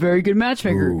myself a very good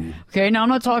matchmaker. Okay, now I'm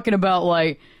not talking about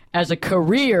like as a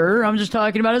career. I'm just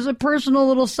talking about as a personal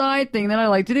little side thing that I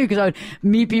like to do because I would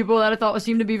meet people that I thought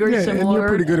seemed to be very similar. And you're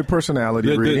pretty good at personality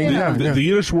reading. The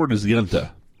Yiddish word is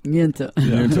yenta. Yenta.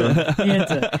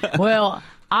 Well,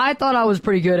 I thought I was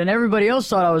pretty good, and everybody else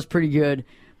thought I was pretty good.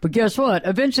 But guess what?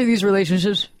 Eventually, these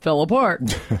relationships fell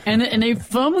apart, and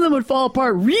some of them would fall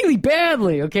apart really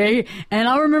badly. Okay, and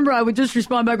I remember I would just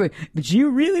respond back like, "But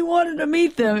you really wanted to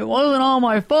meet them. It wasn't all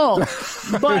my fault."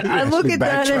 But I look at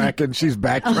that and she's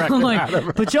backtracking. I'm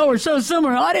like, but y'all were so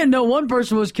similar. I didn't know one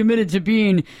person was committed to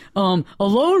being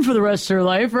alone for the rest of their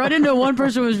life, or I didn't know one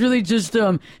person was really just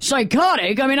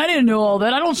psychotic. I mean, I didn't know all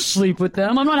that. I don't sleep with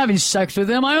them. I'm not having sex with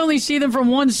them. I only see them from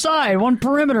one side, one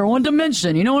perimeter, one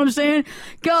dimension. You know what I'm saying?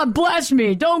 God bless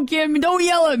me. Don't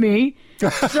yell at me.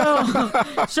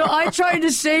 So I tried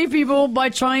to save people by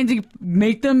trying to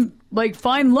make them like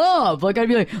find love. Like I'd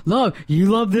be like, love, you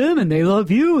love them and they love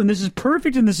you and this is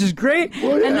perfect and this is great.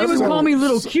 Well, yeah, and they would call me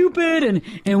Little Cupid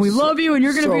and we love you and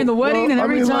you're going to be in the wedding and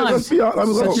every time. Let's be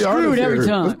honest here.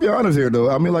 Let's be honest here, though.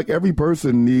 I mean, like every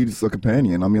person needs a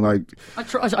companion. I mean, like I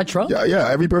trust. Yeah.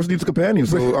 Every person needs a companion.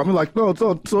 So I mean, like no.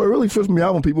 So it really trips me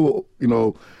out when people,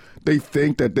 they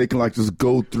think that they can like just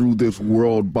go through this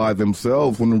world by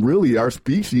themselves when really our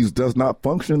species does not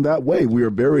function that way. We are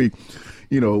very,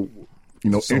 social,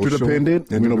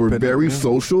 interdependent. We're very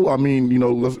social. I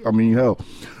mean, hell,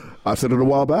 I said it a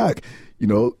while back.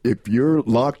 If you're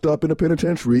locked up in a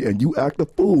penitentiary and you act a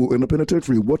fool in a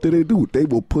penitentiary, what do? They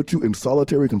will put you in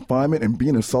solitary confinement, and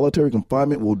being in solitary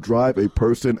confinement will drive a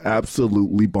person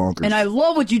absolutely bonkers. And I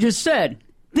love what you just said.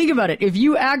 Think about it. If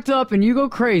you act up and you go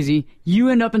crazy, you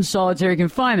end up in solitary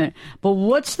confinement. But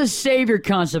what's the savior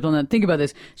concept on that? Think about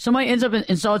this. Somebody ends up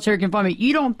in solitary confinement.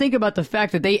 You don't think about the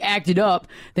fact that they acted up.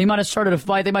 They might have started a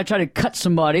fight. They might try to cut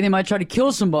somebody. They might try to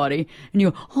kill somebody. And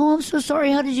you go, oh, I'm so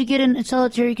sorry. How did you get in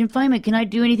solitary confinement? Can I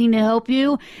do anything to help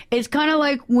you? It's kind of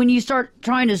like when you start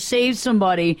trying to save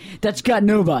somebody that's got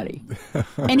nobody.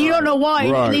 And you don't know why.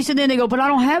 Right. And they sit there and they go, but I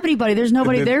don't have anybody. There's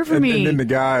nobody there for me. And then the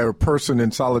guy or person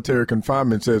in solitary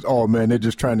confinement says, oh, man, they're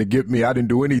just trying to get me. I didn't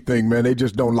do anything, man. They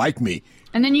just don't like me.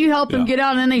 And then you help them get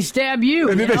out, and then they stab you.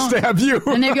 And then they stab you.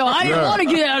 And they go, I didn't want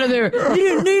to get out of there. You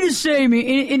didn't need to save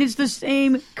me. And it's the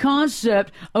same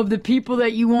concept of the people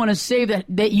that you want to save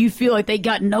that you feel like they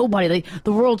got nobody.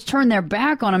 The world's turned their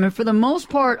back on them. And for the most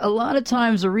part, a lot of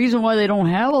times the reason why they don't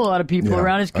have a lot of people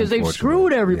around is because they've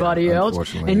screwed everybody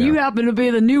else. And you happen to be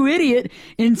the new idiot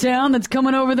in town that's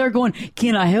coming over there going,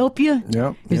 can I help you?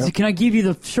 Can I give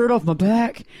you the shirt off my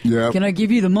back? Can I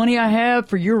give you the money I have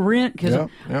for your rent? Because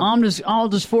I'll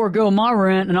just forego my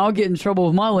rent and I'll get in trouble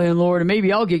with my landlord and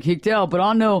maybe I'll get kicked out, but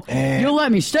I'll know you'll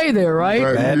let me stay there, right?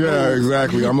 Yeah,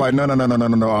 exactly. I'm like, no.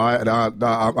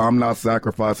 I'm not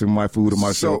sacrificing my food or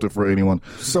my shelter for anyone.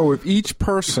 So if each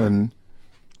person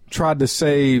tried to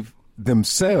save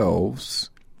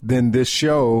themselves, then this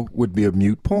show would be a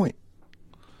moot point.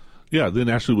 Yeah, then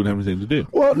Ashley wouldn't have anything to do.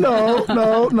 Well,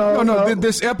 no.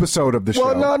 This episode of the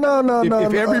show.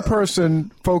 If every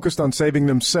person focused on saving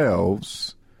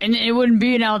themselves. And it wouldn't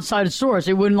be an outside source.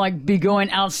 It wouldn't be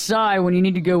going outside when you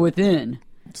need to go within.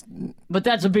 But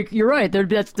that's you're right.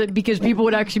 That's because people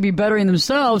would actually be bettering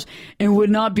themselves and would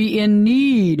not be in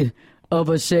need of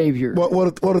a savior.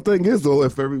 Well, the thing is, though,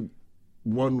 if everyone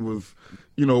was,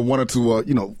 wanted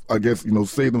to, I guess,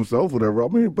 save themselves, whatever. I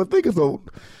mean, but think is, though,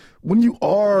 when you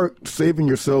are saving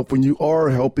yourself, when you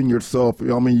are helping yourself,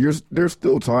 I mean, there's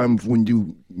still times when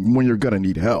you're gonna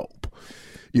need help.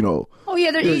 Oh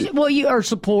yeah, you are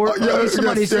support.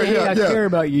 Somebody say, "Hey, I care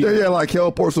about you." Yeah, like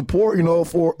help or support.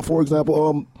 For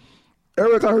example,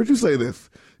 Eric, I heard you say this.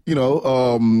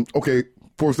 Okay,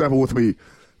 for example, with me,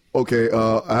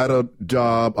 I had a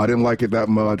job, I didn't like it that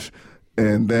much,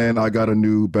 and then I got a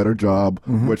new, better job,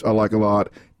 which I like a lot,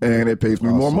 and it pays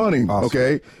me more money. Awesome.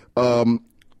 Okay,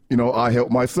 I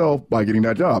help myself by getting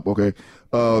that job. Okay,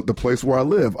 the place where I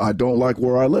live, I don't like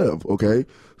where I live. Okay.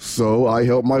 So I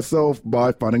help myself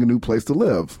by finding a new place to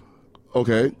live.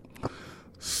 Okay?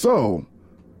 So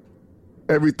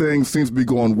everything seems to be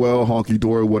going well,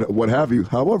 honky-dory, what have you.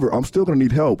 However, I'm still going to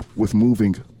need help with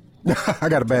moving. I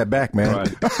got a bad back, man.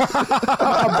 Right.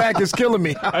 My back is killing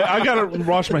me. I got to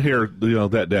wash my hair,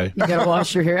 that day. You got to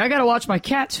wash your hair. I got to wash my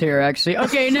cat's hair, actually.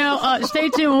 Okay, now, stay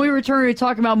tuned. When we return, we're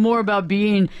talking about more about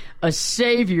being a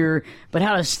savior, but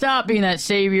how to stop being that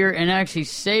savior and actually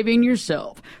saving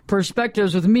yourself.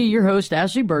 Perspectives with me, your host,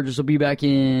 Ashley Burgess. We'll be back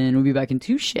in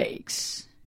 2 shakes.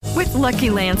 With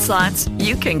Lucky Land Slots,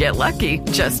 you can get lucky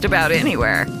just about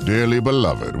anywhere. Dearly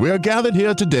beloved, we are gathered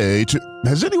here today to...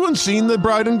 Has anyone seen the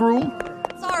bride and groom?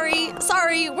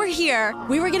 Sorry, we're here.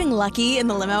 We were getting lucky in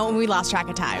the limo and we lost track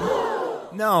of time.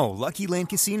 No, Lucky Land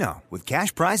Casino, with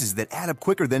cash prizes that add up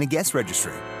quicker than a guest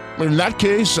registry. In that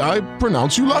case, I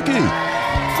pronounce you lucky.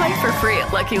 Play for free at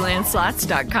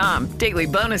LuckyLandSlots.com. Daily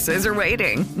bonuses are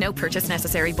waiting. No purchase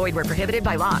necessary. Void where prohibited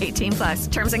by law.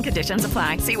 18+. Terms and conditions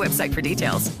apply. See website for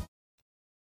details.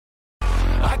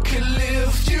 I could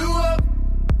lift you up.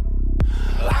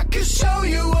 I could show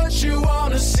you what you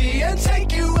want to see and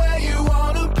take you where you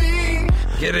want to be.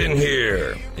 Get in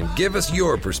here and give us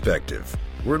your perspective.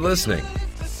 We're listening.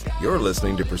 You're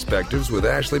listening to Perspectives with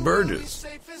Ashley Burgess.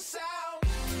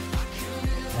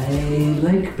 I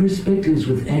like Perspectives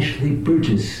with Ashley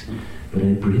Burgess, but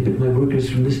I prohibit my workers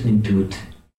from listening to it.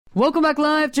 Welcome back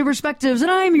live to Perspectives, and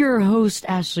I'm your host,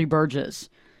 Ashley Burgess.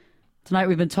 Tonight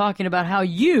we've been talking about how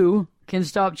you can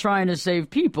stop trying to save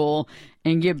people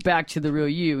and get back to the real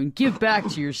you and give back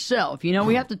to yourself. You know,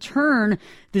 we have to turn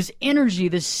this energy,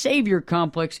 this savior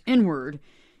complex inward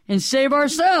and save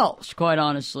ourselves, quite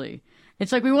honestly.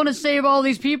 It's like we want to save all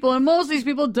these people, and most of these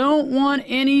people don't want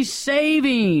any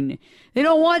saving. They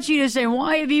don't want you to say,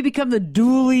 why have you become the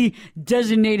duly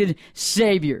designated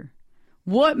savior?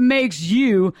 What makes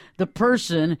you the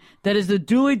person that is the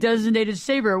duly designated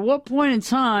savior? At what point in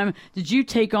time did you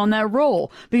take on that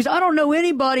role? Because I don't know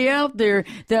anybody out there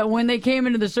that when they came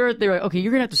into this earth, they were like, okay,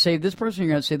 you're going to have to save this person, you're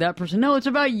going to have to save that person. No, it's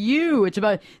about you. It's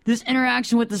about this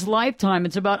interaction with this lifetime.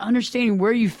 It's about understanding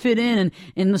where you fit in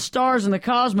the stars and the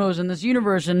cosmos and this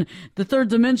universe and the third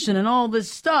dimension and all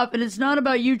this stuff. And it's not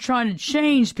about you trying to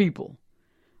change people.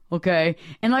 Okay?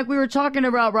 And like we were talking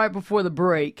about right before the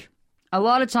break, a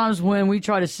lot of times when we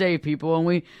try to save people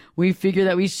and we figure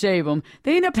that we save them,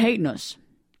 they end up hating us.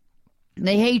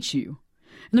 They hate you.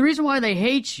 And the reason why they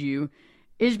hate you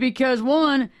is because,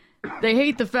 one, they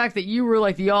hate the fact that you were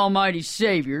like the almighty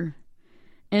savior.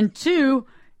 And two,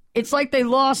 it's like they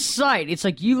lost sight. It's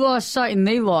like you lost sight and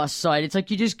they lost sight. It's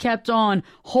like you just kept on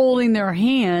holding their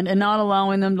hand and not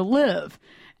allowing them to live.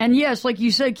 And yes, like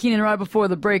you said, Keenan, right before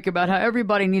the break about how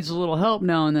everybody needs a little help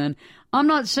now and then. I'm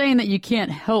not saying that you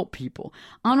can't help people.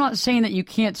 I'm not saying that you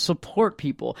can't support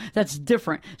people. That's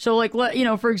different. So, like, you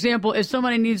know, for example, if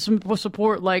somebody needs some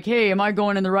support, like, hey, am I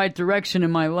going in the right direction in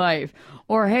my life?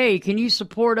 Or, hey, can you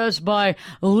support us by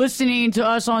listening to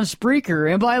us on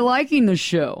Spreaker and by liking the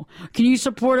show? Can you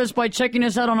support us by checking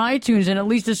us out on iTunes and at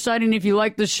least deciding if you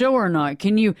like the show or not?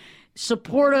 Can you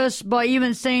support us by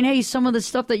even saying, hey, some of the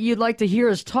stuff that you'd like to hear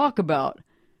us talk about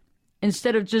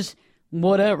instead of just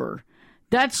whatever?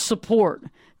 That's support.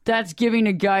 That's giving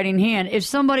a guiding hand. If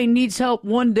somebody needs help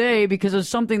one day because of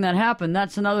something that happened,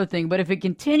 that's another thing. But if it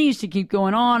continues to keep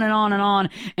going on and on and on,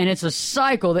 and it's a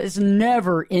cycle that is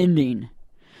never ending,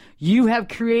 you have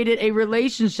created a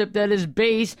relationship that is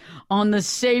based on the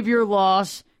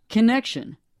savior-loss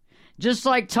connection. Just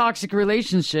like toxic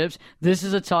relationships, this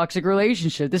is a toxic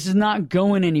relationship. This is not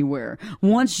going anywhere.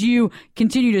 Once you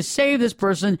continue to save this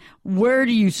person, where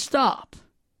do you stop?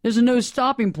 There's no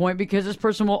stopping point because this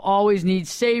person will always need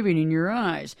saving in your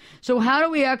eyes. So how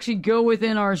do we actually go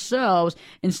within ourselves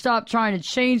and stop trying to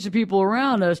change the people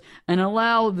around us and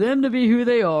allow them to be who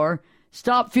they are?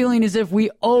 Stop feeling as if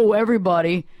we owe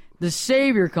everybody the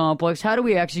savior complex. How do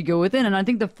we actually go within? And I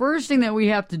think the first thing that we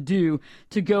have to do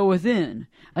to go within,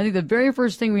 I think the very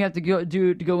first thing we have to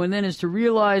go within is to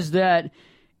realize that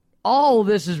all of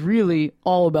this is really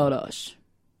all about us.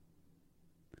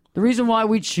 The reason why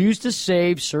we choose to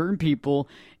save certain people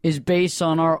is based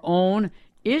on our own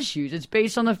issues. It's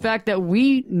based on the fact that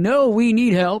we know we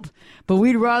need help, but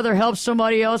we'd rather help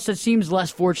somebody else that seems less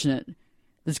fortunate.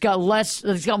 That's got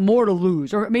more to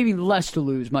lose, or maybe less to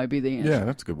lose might be the answer. Yeah,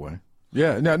 that's a good way.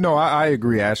 Yeah, no, I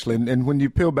agree, Ashley. And when you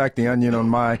peel back the onion on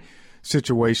my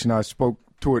situation, I spoke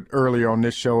to it earlier on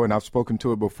this show, and I've spoken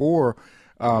to it before.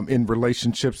 In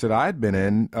relationships that I'd been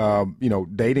in,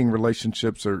 dating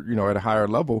relationships or, at a higher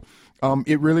level,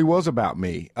 it really was about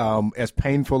me. As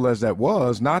painful as that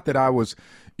was, not that I was,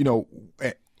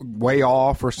 way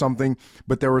off or something,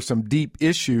 but there were some deep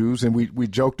issues, and we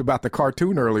joked about the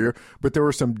cartoon earlier, but there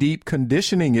were some deep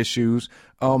conditioning issues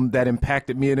that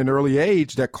impacted me at an early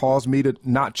age that caused me to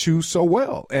not choose so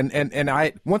well. And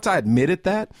I once I admitted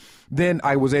that, then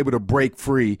I was able to break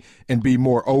free and be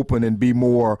more open and be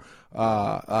more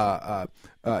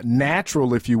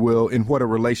natural, if you will, in what a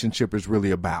relationship is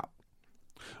really about.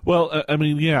 Well, I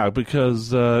mean, yeah,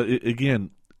 because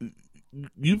again,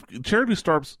 charity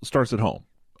starts at home.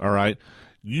 All right,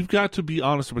 you've got to be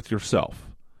honest with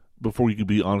yourself before you can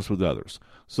be honest with others.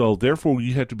 So therefore,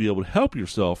 you have to be able to help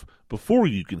yourself before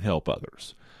you can help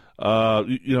others.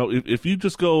 If you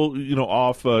just go,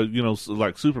 off,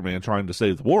 like Superman trying to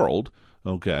save the world.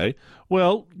 Okay,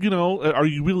 well, are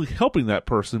you really helping that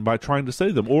person by trying to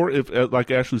save them? Or if, like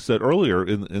Ashley said earlier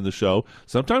in the show,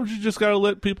 sometimes you just got to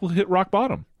let people hit rock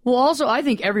bottom. Well, also, I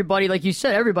think everybody, like you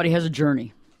said, everybody has a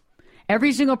journey.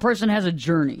 Every single person has a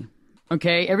journey.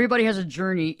 Okay, everybody has a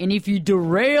journey, and if you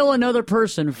derail another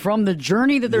person from the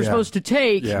journey that they're supposed to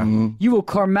take, you will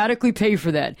karmatically pay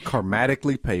for that.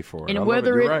 Karmatically pay for it. And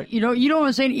whether right. you don't want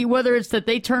to say whether it's that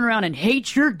they turn around and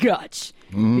hate your guts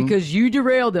because you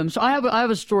derailed them. So I have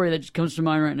a story that just comes to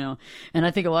mind right now, and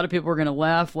I think a lot of people are going to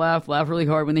laugh really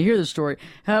hard when they hear this story.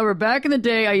 However, back in the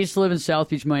day, I used to live in South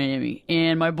Beach, Miami,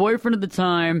 and my boyfriend at the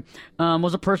time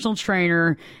was a personal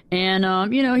trainer,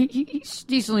 and he's a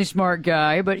decently smart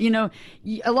guy, but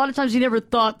a lot of times he never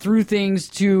thought through things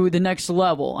to the next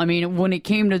level. I mean, when it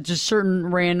came to just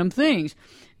certain random things.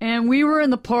 And we were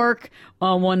in the park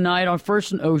one night on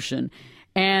First and Ocean,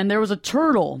 and there was a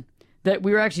turtle that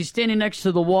we were actually standing next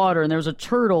to the water, and there was a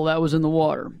turtle that was in the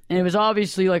water. And it was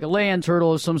obviously like a land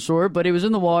turtle of some sort, but it was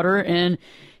in the water, and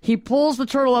he pulls the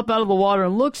turtle up out of the water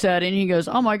and looks at it, and he goes,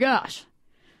 "Oh my gosh,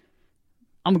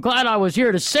 I'm glad I was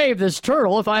here to save this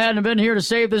turtle. If I hadn't been here to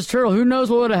save this turtle, who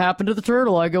knows what would have happened to the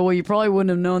turtle?" I go, "Well, you probably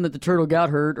wouldn't have known that the turtle got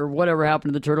hurt or whatever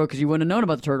happened to the turtle because you wouldn't have known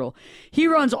about the turtle." He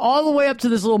runs all the way up to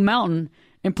this little mountain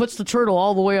and puts the turtle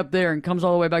all the way up there and comes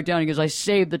all the way back down. He goes, "I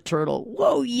saved the turtle."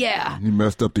 Whoa, yeah. He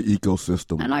messed up the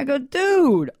ecosystem. And I go,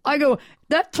 dude,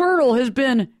 that turtle has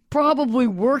been probably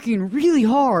working really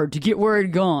hard to get where it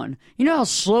had gone. You know how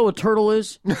slow a turtle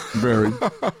is? Very.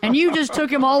 And you just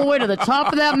took him all the way to the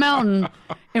top of that mountain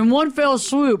in one fell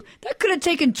swoop. That could have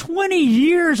taken 20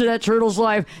 years of that turtle's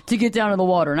life to get down to the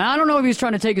water. Now, I don't know if he was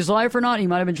trying to take his life or not. He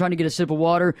might have been trying to get a sip of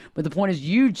water. But the point is,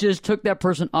 you just took that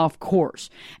person off course.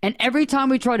 And every time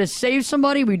we try to save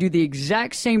somebody, we do the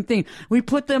exact same thing. We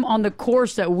put them on the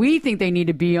course that we think they need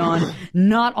to be on,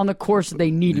 not on the course that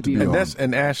they need to be on.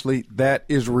 And Ashley, that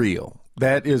is real.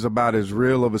 That is about as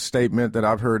real of a statement that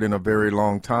I've heard in a very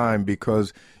long time,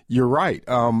 because you're right.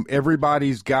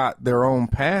 Everybody's got their own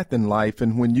path in life,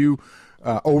 and when you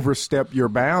overstep your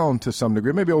bound to some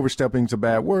degree, maybe overstepping is a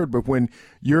bad word, but when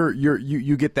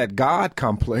you get that God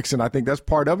complex, and I think that's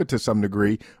part of it to some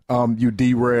degree, you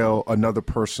derail another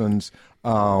person's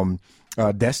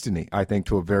destiny, I think,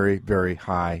 to a very, very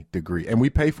high degree. And we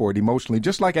pay for it emotionally.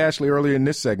 Just like Ashley, earlier in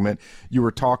this segment, you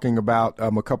were talking about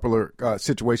a couple of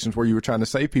situations where you were trying to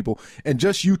save people. And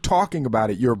just you talking about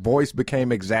it, your voice became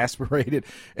exasperated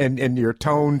and your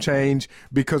tone changed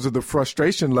because of the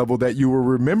frustration level that you were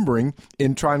remembering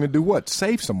in trying to do what?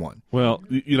 Save someone. Well,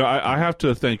 I have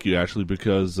to thank you, Ashley,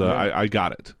 because I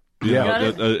got it.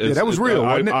 That was real,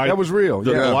 wasn't it? That was real.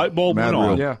 The light bulb went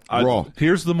on. Yeah. Raw.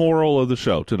 Here's the moral of the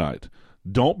show tonight.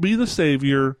 Don't be the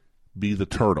savior, be the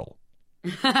turtle.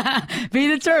 Be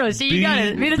the turtle. See, you got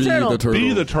it. Be the turtle.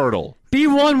 Be the turtle. Be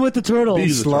one with the turtle. Be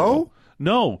slow?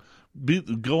 No.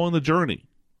 Go on the journey.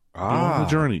 Go on the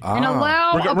journey. And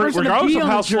allow a person regardless to be of on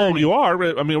how the journey. slow you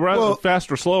are, I mean, fast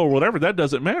or slow or whatever, that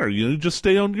doesn't matter. You just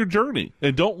stay on your journey.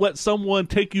 And don't let someone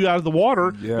take you out of the water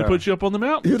and put you up on the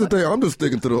mountain. Here's the thing. I'm just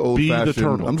sticking to the old-fashioned. The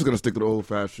turtle. I'm just going to stick to the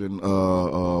old-fashioned,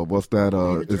 what's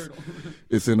that?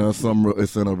 It's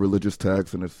in a religious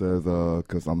text, and it says,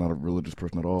 because I'm not a religious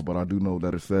person at all, but I do know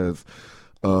that it says,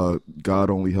 God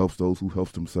only helps those who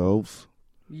help themselves.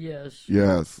 Yes.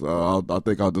 Yes. I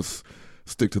think I'll just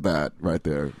stick to that right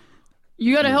there.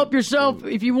 You got to help yourself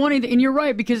if you want anything. And you're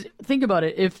right, because think about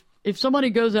it. If somebody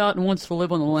goes out and wants to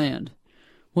live on the land,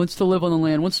 wants to live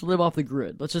off the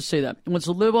grid, let's just say that, wants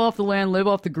to live off the land, live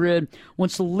off the grid,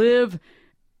 wants to live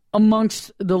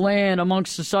amongst the land,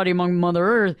 amongst society, among Mother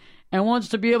Earth, and wants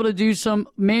to be able to do some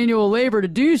manual labor to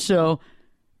do so,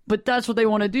 but that's what they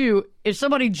want to do. If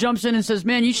somebody jumps in and says,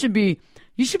 "Man, you should be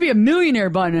a millionaire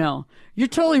by now. You're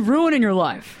totally ruining your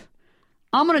life.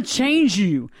 I'm going to change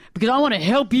you because I want to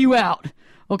help you out."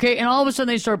 Okay, and all of a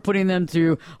sudden they start putting them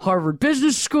through Harvard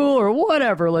Business School or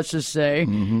whatever, let's just say.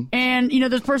 Mm-hmm. And,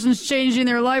 this person's changing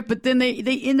their life, but then they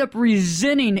end up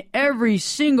resenting every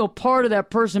single part of that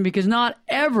person because not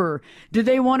ever did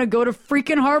they want to go to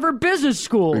freaking Harvard Business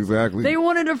School. Exactly. They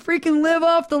wanted to freaking live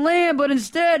off the land, but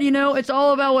instead, it's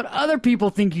all about what other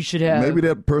people think you should have. Maybe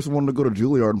that person wanted to go to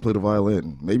Juilliard and play the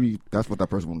violin. Maybe that's what that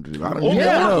person wanted to do. You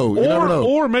never know.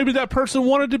 Or maybe that person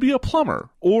wanted to be a plumber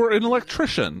or an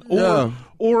electrician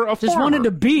or a farmer. Just wanted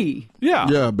to be.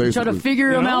 Yeah, basically. Try to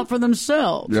figure them out for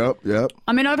themselves. Yep.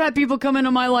 I mean, I've had people come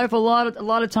into my life a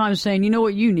lot of times saying, "You know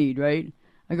what you need, right?"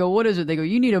 I go, "What is it?" They go,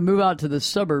 "You need to move out to the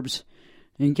suburbs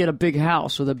and get a big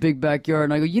house with a big backyard."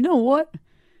 And I go, "You know what?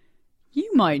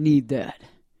 You might need that.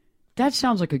 That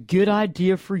sounds like a good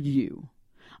idea for you."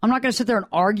 I'm not going to sit there and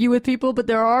argue with people, but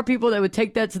there are people that would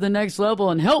take that to the next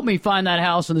level and help me find that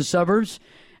house in the suburbs.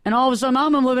 And all of a sudden,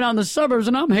 I'm living out in the suburbs,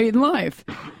 and I'm hating life.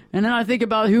 And then I think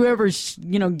about whoever's,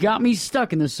 got me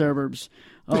stuck in the suburbs.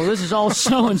 Oh, this is all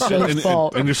so-and-so's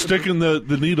fault. And you're sticking the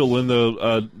needle in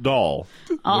the doll.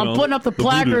 I'm putting up the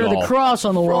placard of the cross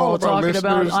on the wall talking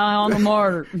about I on the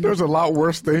martyr. There's a lot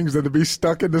worse things than to be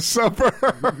stuck in the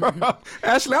suburbs.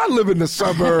 Ashley, I live in the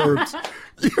suburbs.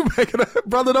 You're making a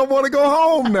brother don't want to go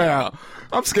home now.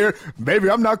 I'm scared. Maybe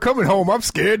I'm not coming home. I'm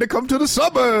scared to come to the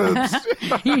suburbs.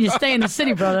 You need to stay in the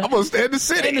city, brother. I'm going to stay in the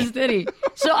city. Stay in the city.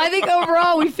 So I think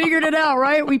overall we figured it out,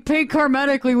 right? We pay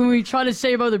karmatically when we try to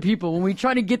save other people. When we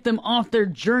try to get them off their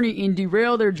journey and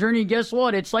derail their journey, guess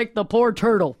what? It's like the poor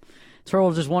turtle.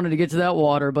 Turtle just wanted to get to that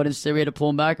water, but instead we had to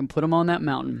pull him back and put him on that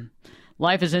mountain.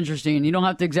 Life is interesting. You don't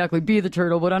have to exactly be the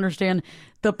turtle, but understand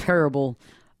the parable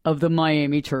of the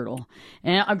Miami Turtle.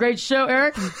 And a great show,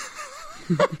 Eric.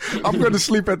 I'm going to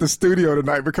sleep at the studio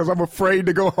tonight because I'm afraid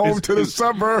to go home to the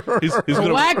suburbs. The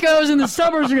wackos in the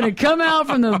suburbs are going to come out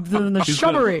from the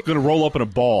shrubbery. He's going to roll up in a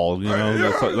ball,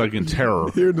 that's like in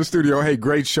terror. Here in the studio, hey,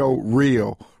 great show,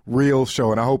 real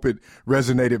show, and I hope it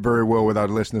resonated very well with our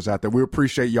listeners out there. We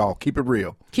appreciate y'all. Keep it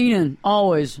real. Keenan,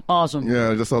 always awesome.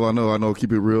 Yeah, that's all I know. I know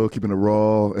keep it real, keeping it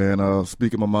raw, and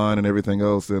speaking my mind and everything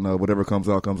else, and whatever comes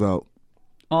out, comes out.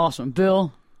 Awesome.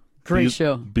 Bill, great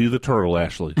show. Be the turtle,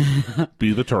 Ashley.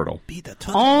 Be the turtle. Be the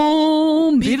turtle.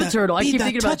 Oh, be the turtle. I keep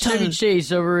thinking about Chevy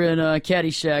Chase over in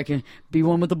Caddyshack and be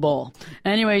one with the ball.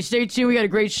 Anyway, stay tuned. We got a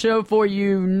great show for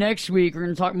you next week. We're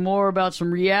going to talk more about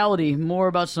some reality, more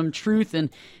about some truth, and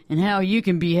how you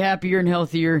can be happier and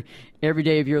healthier every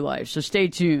day of your life. So stay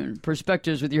tuned.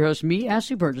 Perspectives with your host, me,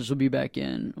 Ashley Burgess, will be back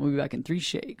in. We'll be back in 3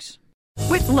 shakes.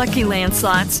 With Lucky Land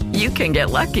Slots, you can get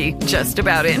lucky just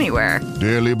about anywhere.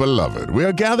 Dearly beloved, we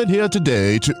are gathered here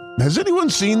today to... Has anyone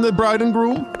seen the bride and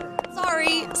groom?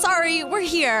 Sorry, we're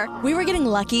here. We were getting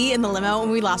lucky in the limo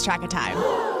and we lost track of time.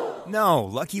 No,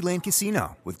 Lucky Land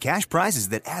Casino, with cash prizes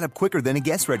that add up quicker than a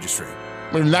guest registry.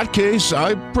 In that case,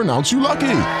 I pronounce you lucky.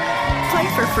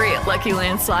 Play for free at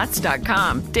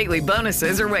LuckyLandSlots.com. Daily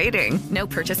bonuses are waiting. No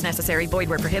purchase necessary. Void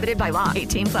where prohibited by law.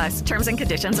 18+. Terms and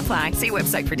conditions apply. See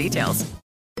website for details.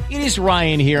 It is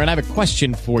Ryan here, and I have a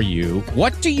question for you.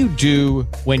 What do you do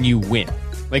when you win?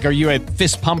 Like, are you a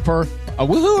fist pumper, a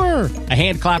woohooer, a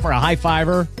hand clapper, a high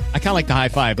fiver? I kind of like the high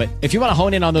five, but if you want to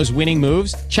hone in on those winning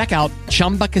moves, check out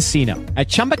Chumba Casino. At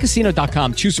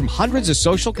ChumbaCasino.com, choose from hundreds of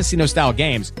social casino-style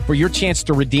games for your chance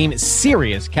to redeem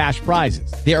serious cash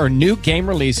prizes. There are new game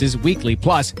releases weekly,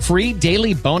 plus free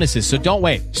daily bonuses, so don't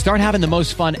wait. Start having the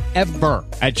most fun ever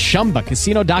at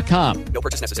ChumbaCasino.com. No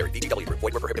purchase necessary. VGW. Void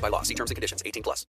where prohibited by law. See terms and conditions. 18+.